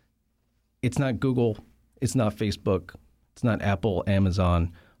 it's not Google, it's not Facebook, it's not Apple,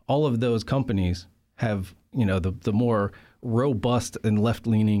 Amazon. All of those companies have, the more robust and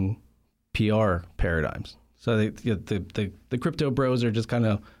left-leaning PR paradigms. So the crypto bros are just kind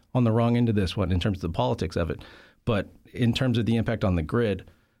of on the wrong end of this one in terms of the politics of it. But in terms of the impact on the grid,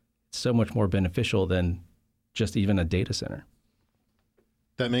 it's so much more beneficial than just even a data center.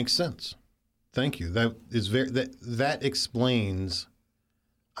 That makes sense. Thank you. That is that explains,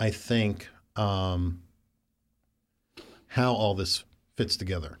 I think, how all this fits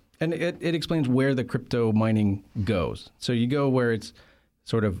together. And it explains where the crypto mining goes. So you go where it's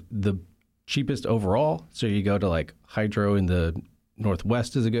sort of the cheapest overall. So you go to like hydro in the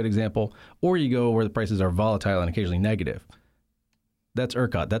Northwest is a good example, or you go where the prices are volatile and occasionally negative. That's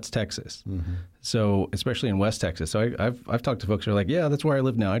ERCOT. That's Texas. Mm-hmm. So especially in West Texas. So I've talked to folks who are like, yeah, that's where I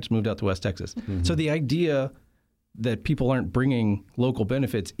live now. I just moved out to West Texas. Mm-hmm. So the idea that people aren't bringing local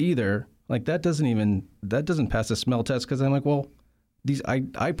benefits either, like that doesn't pass a smell test, because I'm like, well,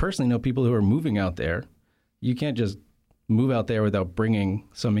 I personally know people who are moving out there. You can't just move out there without bringing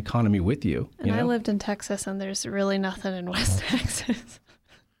some economy with you. And I lived in Texas, and there's really nothing in West Texas.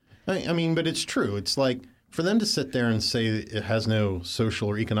 I mean, but it's true. It's like for them to sit there and say it has no social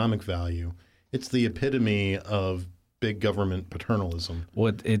or economic value, it's the epitome of big government paternalism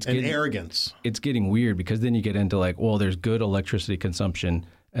and arrogance. It's getting weird because then you get into like, well, there's good electricity consumption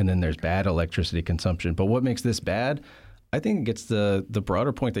and then there's bad electricity consumption. But what makes this bad? I think it gets the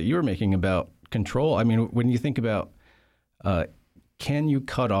broader point that you were making about control. I mean, when you think about can you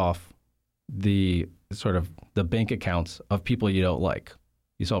cut off the sort of the bank accounts of people you don't like?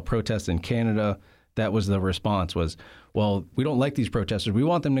 You saw protests in Canada. That was the response was, well, we don't like these protesters. We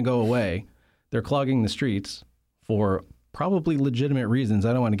want them to go away. They're clogging the streets for probably legitimate reasons.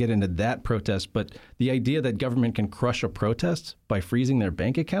 I don't want to get into that protest, but the idea that government can crush a protest by freezing their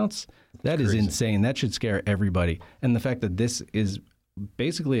bank accounts, that is insane. That should scare everybody. And the fact that this is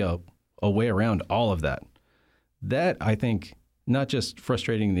basically a way around all of that, that I think not just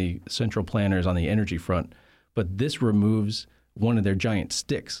frustrating the central planners on the energy front, but this removes one of their giant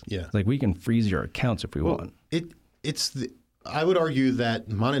sticks. Yeah. Like we can freeze your accounts if we want. I would argue that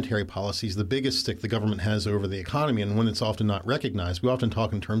monetary policy is the biggest stick the government has over the economy, and one that's often not recognized. We often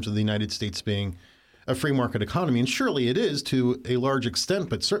talk in terms of the United States being a free market economy, and surely it is to a large extent,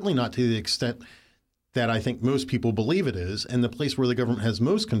 but certainly not to the extent that I think most people believe it is. And the place where the government has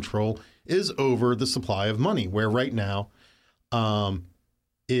most control is over the supply of money, where right now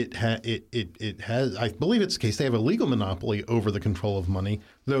it has, I believe it's the case, they have a legal monopoly over the control of money,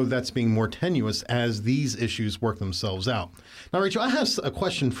 though that's being more tenuous as these issues work themselves out. Now, Rachel, I have a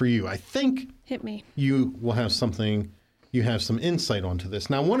question for you. I think Hit me. you will have you have some insight onto this.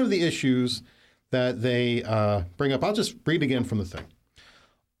 Now, one of the issues that they bring up, I'll just read again from the thing.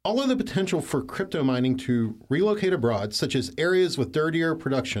 Although the potential for crypto mining to relocate abroad, such as areas with dirtier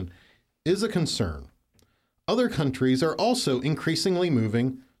production, is a concern, other countries are also increasingly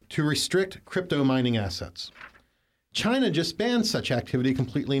moving to restrict crypto mining assets. China just banned such activity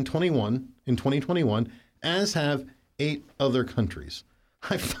completely in 2021, as have 8 other countries.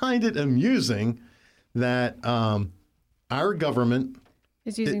 I find it amusing that our government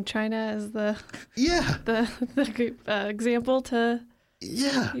Is using China as the yeah, example to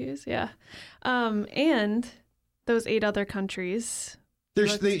yeah. use. Yeah. And those 8 other countries.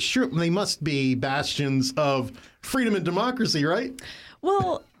 They must be bastions of freedom and democracy, right?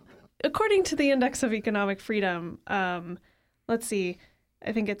 Well, according to the Index of Economic Freedom, let's see,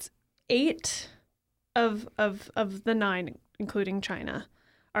 I think it's 8 of the 9, including China,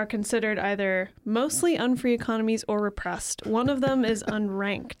 are considered either mostly unfree economies or repressed. One of them is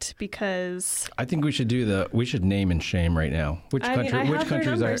unranked because I think we should we should name and shame right now. Which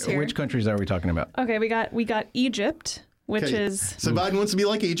countries are we talking about? okay, we got Egypt, which Okay. is So Biden wants to be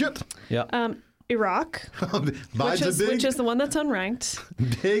like Egypt. Yeah. Iraq, Biden's which is the one that's unranked.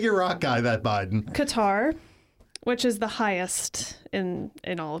 big Iraq guy, that Biden. Qatar, which is the highest in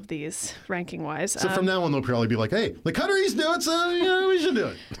all of these ranking wise. So from now on, they'll probably be like, hey, the Qataris do it, so we should do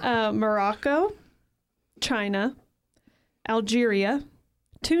it. Morocco, China, Algeria,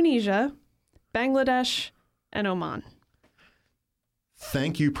 Tunisia, Bangladesh, and Oman.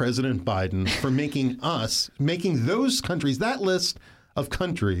 Thank you, President Biden, for making those countries, that list of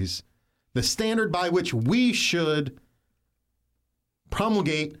countries, the standard by which we should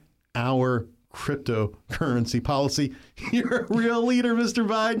promulgate our cryptocurrency policy. You're a real leader, Mr.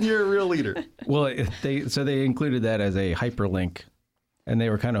 Biden. You're a real leader. Well, they included that as a hyperlink, and they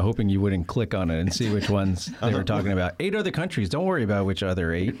were kind of hoping you wouldn't click on it and see which ones they were talking about. 8 other countries. Don't worry about which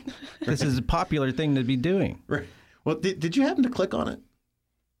other 8. This is a popular thing to be doing. Right. Well, did you happen to click on it?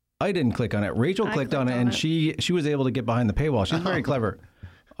 I didn't click on it. Rachel clicked on it, and she was able to get behind the paywall. She's very clever.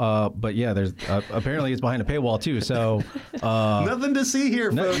 But yeah, there's apparently it's behind a paywall too. So nothing to see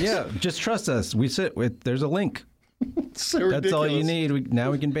here, folks. Yeah, just trust us. There's a link. So ridiculous. That's all you need. Now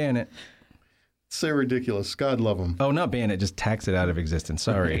we can ban it. So ridiculous. God love them. Oh, not ban it. Just tax it out of existence.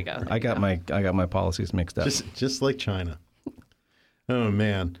 Sorry, There you go. I got my policies mixed up. Just like China. Oh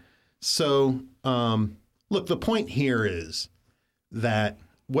man. So look, the point here is that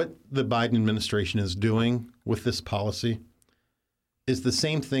what the Biden administration is doing with this policy is the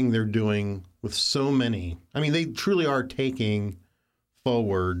same thing they're doing with so many. I mean, they truly are taking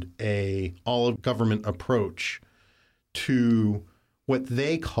forward a all-of-government approach to what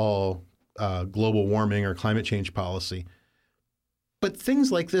they call global warming or climate change policy. But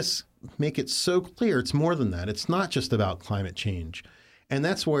things like this make it so clear it's more than that. It's not just about climate change. And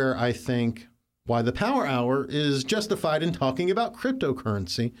that's where I think why the Power Hour is justified in talking about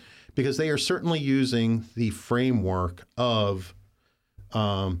cryptocurrency, because they are certainly using the framework of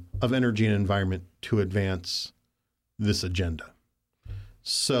energy and environment to advance this agenda.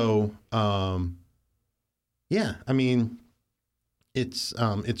 So, yeah, I mean, it's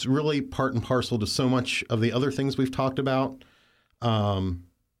really part and parcel to so much of the other things we've talked about. I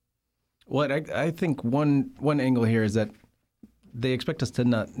think one angle here is that they expect us to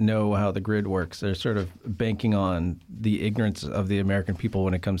not know how the grid works. They're sort of banking on the ignorance of the American people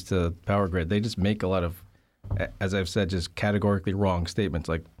when it comes to power grid. They just make a lot of, as I've said, just categorically wrong statements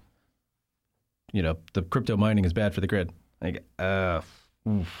like, the crypto mining is bad for the grid. Like, I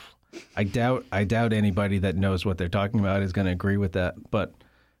doubt anybody that knows what they're talking about is going to agree with that. But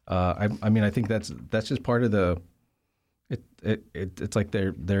I think that's just part of the. It's like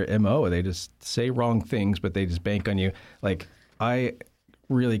their MO. They just say wrong things, but they just bank on you. Like, I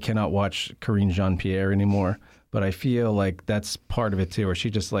really cannot watch Karine Jean-Pierre anymore, but I feel like that's part of it too, where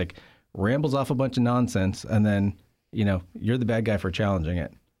she just like rambles off a bunch of nonsense, and then you're the bad guy for challenging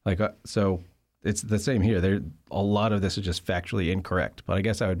it. Like, so it's the same here. A lot of this is just factually incorrect, but I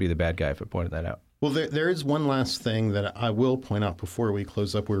guess I would be the bad guy if I pointed that out. Well, there is one last thing that I will point out before we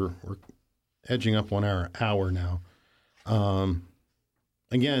close up. We're edging up on our hour now.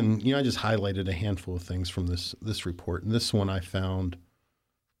 Again, I just highlighted a handful of things from this report, and this one I found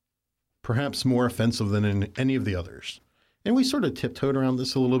perhaps more offensive than in any of the others. And we sort of tiptoed around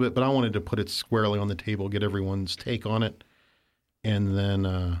this a little bit, but I wanted to put it squarely on the table, get everyone's take on it, and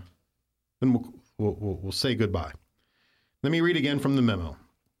then we'll say goodbye. Let me read again from the memo.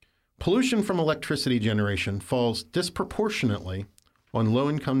 pollution from electricity generation falls disproportionately on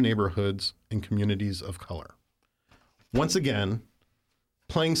low-income neighborhoods and communities of color. Once again,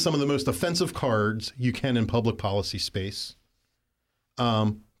 playing some of the most offensive cards you can in public policy space,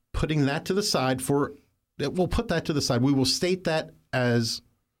 putting that to the side we'll put that to the side. We will state that as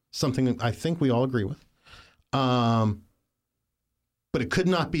something that I think we all agree with. But it could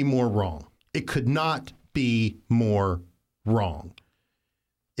not be more wrong. It could not be more wrong.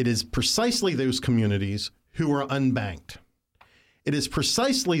 It is precisely those communities who are unbanked. It is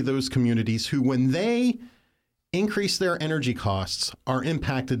precisely those communities who, when they increase their energy costs, are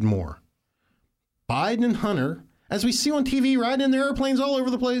impacted more. Biden and Hunter, as we see on TV, riding in their airplanes all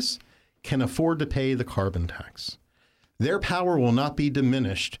over the place, can afford to pay the carbon tax. Their power will not be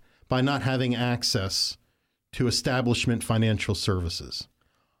diminished by not having access to establishment financial services.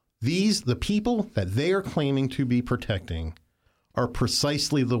 The people that they are claiming to be protecting are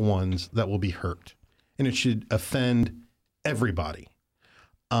precisely the ones that will be hurt. And it should offend everybody.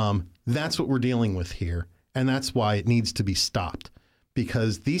 That's what we're dealing with here. And that's why it needs to be stopped.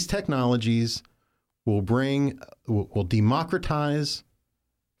 Because these technologies will democratize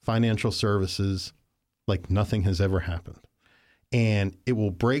financial services like nothing has ever happened. And it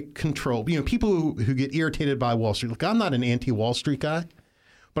will break control. You know, people who get irritated by Wall Street. Look, I'm not an anti-Wall Street guy,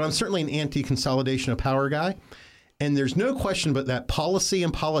 but I'm certainly an anti-consolidation of power guy. And there's no question but that policy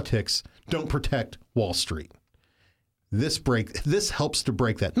and politics don't protect Wall Street. This helps to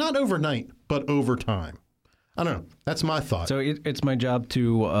break that. Not overnight, but over time. I don't know. That's my thought. So it's my job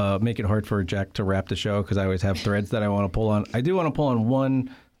to make it hard for Jack to wrap the show because I always have threads that I want to pull on. I do want to pull on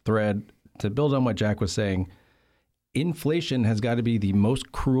one thread to build on what Jack was saying. Inflation has got to be the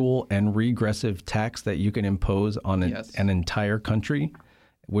most cruel and regressive tax that you can impose on an entire country,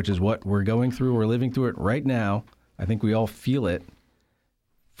 which is what we're going through. We're living through it right now. I think we all feel it.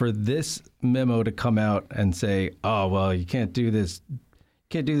 For this memo to come out and say, oh, well, you can't do this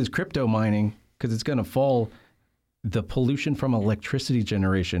crypto mining because it's going to fall. The pollution from electricity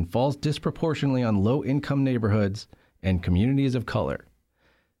generation falls disproportionately on low-income neighborhoods and communities of color.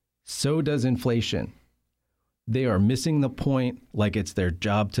 So does inflation. They are missing the point like it's their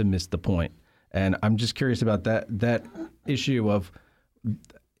job to miss the point. And I'm just curious about that issue of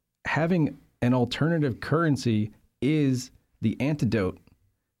having an alternative currency is the antidote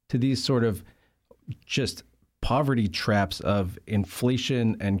to these sort of just poverty traps of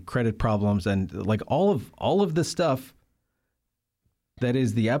inflation and credit problems and like all of the stuff that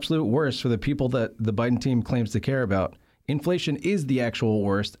is the absolute worst for the people that the Biden team claims to care about. Inflation is the actual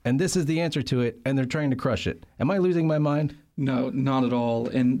worst, and this is the answer to it, and they're trying to crush it. Am I losing my mind? No, not at all.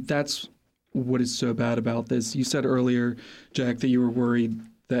 And that's what is so bad about this. You said earlier, Jack, that you were worried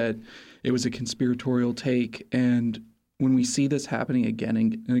that it was a conspiratorial take. And when we see this happening again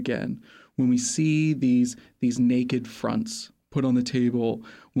and again, when we see these naked fronts put on the table,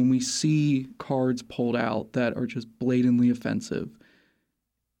 when we see cards pulled out that are just blatantly offensive,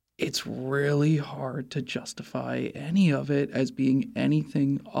 it's really hard to justify any of it as being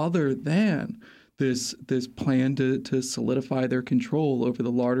anything other than this plan to solidify their control over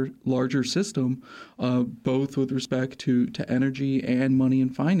the larger system, both with respect to energy and money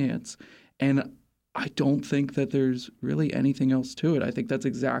and finance. And I don't think that there's really anything else to it. I think that's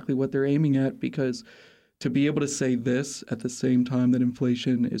exactly what they're aiming at, because to be able to say this at the same time that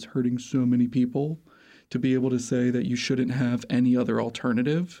inflation is hurting so many people, to be able to say that you shouldn't have any other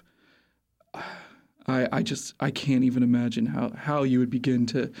alternative, I can't even imagine how you would begin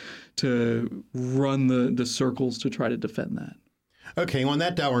to run the circles to try to defend that. Okay, on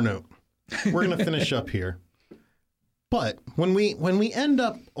that dour note, we're going to finish up here. But when we end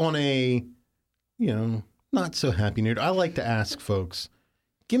up on a not so happy note, I like to ask folks,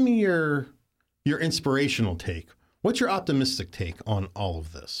 give me your inspirational take. What's your optimistic take on all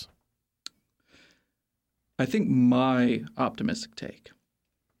of this? I think my optimistic take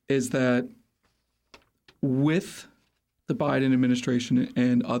is that with the Biden administration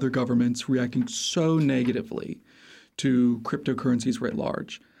and other governments reacting so negatively to cryptocurrencies writ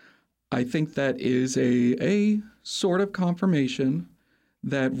large, I think that is a sort of confirmation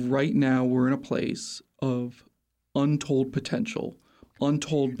that right now we're in a place of untold potential,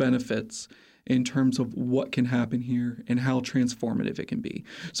 untold benefits in terms of what can happen here and how transformative it can be.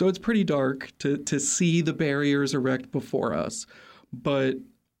 So it's pretty dark to see the barriers erect before us, but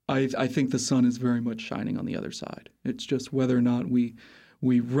I think the sun is very much shining on the other side. It's just whether or not we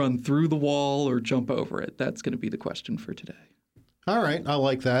run through the wall or jump over it. That's going to be the question for today. All right, I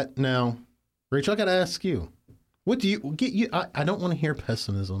like that. Now, Rachel, I got to ask you, what do you get? I don't want to hear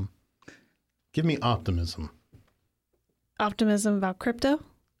pessimism. Give me optimism. Optimism about crypto?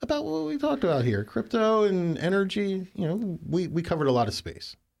 about what we talked about here, crypto and energy. You know, we covered a lot of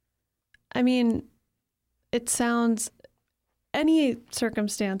space. I mean, it sounds, any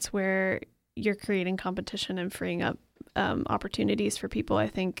circumstance where you're creating competition and freeing up opportunities for people, I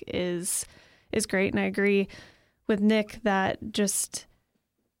think is great. And I agree with Nick that just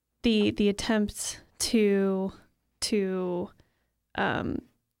the attempt to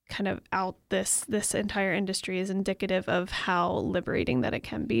kind of out this entire industry is indicative of how liberating that it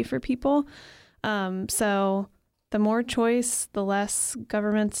can be for people. So the more choice, the less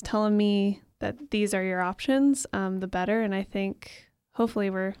government's telling me that these are your options, the better. And I think hopefully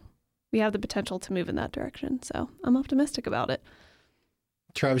we have the potential to move in that direction. So I'm optimistic about it.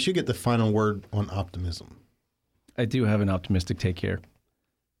 Travis, you get the final word on optimism. I do have an optimistic take here.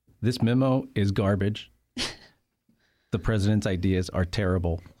 This memo is garbage. The president's ideas are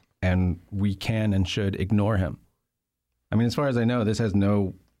terrible, and we can and should ignore him. I mean, as far as I know, this has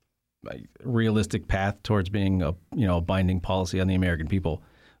no realistic path towards being a binding policy on the American people.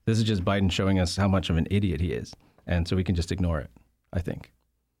 This is just Biden showing us how much of an idiot he is, and so we can just ignore it, I think.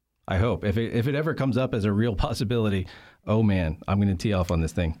 I hope. If it ever comes up as a real possibility, oh man, I'm going to tee off on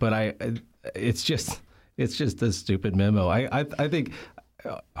this thing. But it's just a stupid memo. I think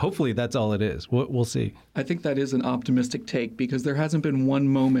hopefully that's all it is. We'll see. I think that is an optimistic take because there hasn't been one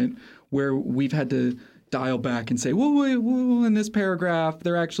moment where we've had to dial back and say, whoa, in this paragraph,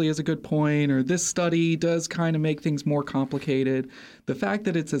 there actually is a good point, or this study does kind of make things more complicated. The fact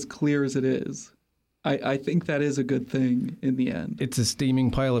that it's as clear as it is, I think that is a good thing in the end. It's a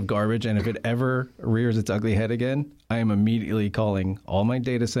steaming pile of garbage, and if it ever rears its ugly head again, I am immediately calling all my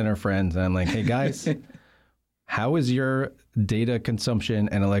data center friends, and I'm like, hey guys, how is your data consumption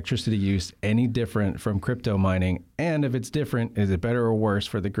and electricity use any different from crypto mining? And if it's different, is it better or worse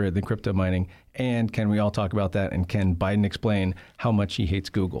for the grid than crypto mining? And can we all talk about that? And can Biden explain how much he hates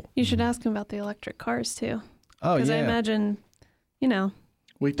Google? You should ask him about the electric cars too. Oh, yeah. Because I imagine,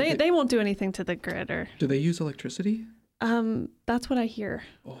 Wait, they won't do anything to the grid or. Do they use electricity? That's what I hear.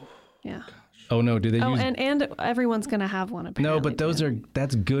 Oh, yeah. Oh no, do they use? And everyone's gonna have one apparently. No, but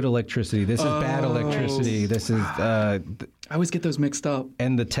that's good electricity. This is bad electricity. This is. I always get those mixed up.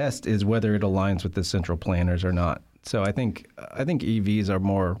 And the test is whether it aligns with the central planners or not. So I think EVs are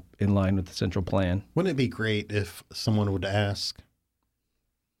more in line with the central plan. Wouldn't it be great if someone would ask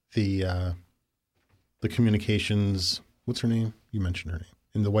the communications? What's her name? You mentioned her name.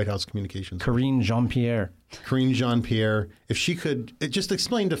 In the White House communications. Karine Jean-Pierre, if she could just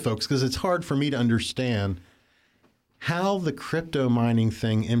explain to folks, because it's hard for me to understand how the crypto mining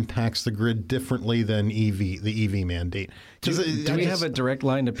thing impacts the grid differently than the EV mandate. Do we have a direct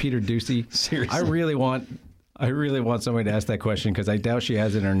line to Peter Doocy? Seriously. I really want somebody to ask that question because I doubt she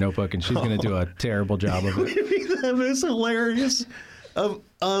has it in her notebook and she's going to do a terrible job of it. That is hilarious. Of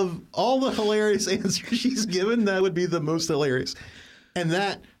all the hilarious answers she's given, that would be the most hilarious. And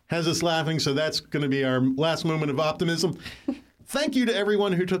that has us laughing, so that's going to be our last moment of optimism. Thank you to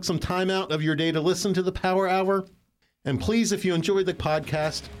everyone who took some time out of your day to listen to the Power Hour. And please, if you enjoyed the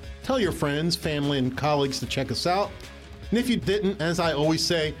podcast, tell your friends, family, and colleagues to check us out. And if you didn't, as I always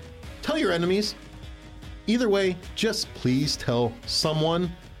say, tell your enemies. Either way, just please tell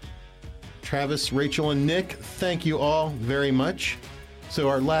someone. Travis, Rachel, and Nick, thank you all very much. So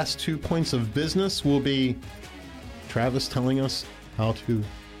our last 2 points of business will be Travis telling us how to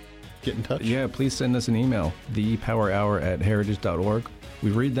get in touch. Yeah, please send us an email, thepowerhour@heritage.org.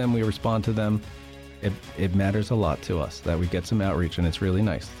 We read them, we respond to them. It matters a lot to us that we get some outreach, and it's really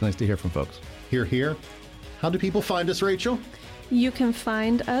nice. It's nice to hear from folks. Hear, hear. How do people find us, Rachel? You can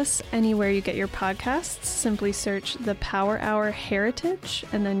find us anywhere you get your podcasts. Simply search the Power Hour Heritage,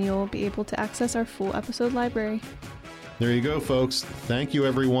 and then you'll be able to access our full episode library. There you go, folks. Thank you,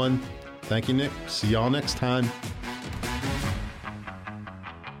 everyone. Thank you, Nick. See y'all next time.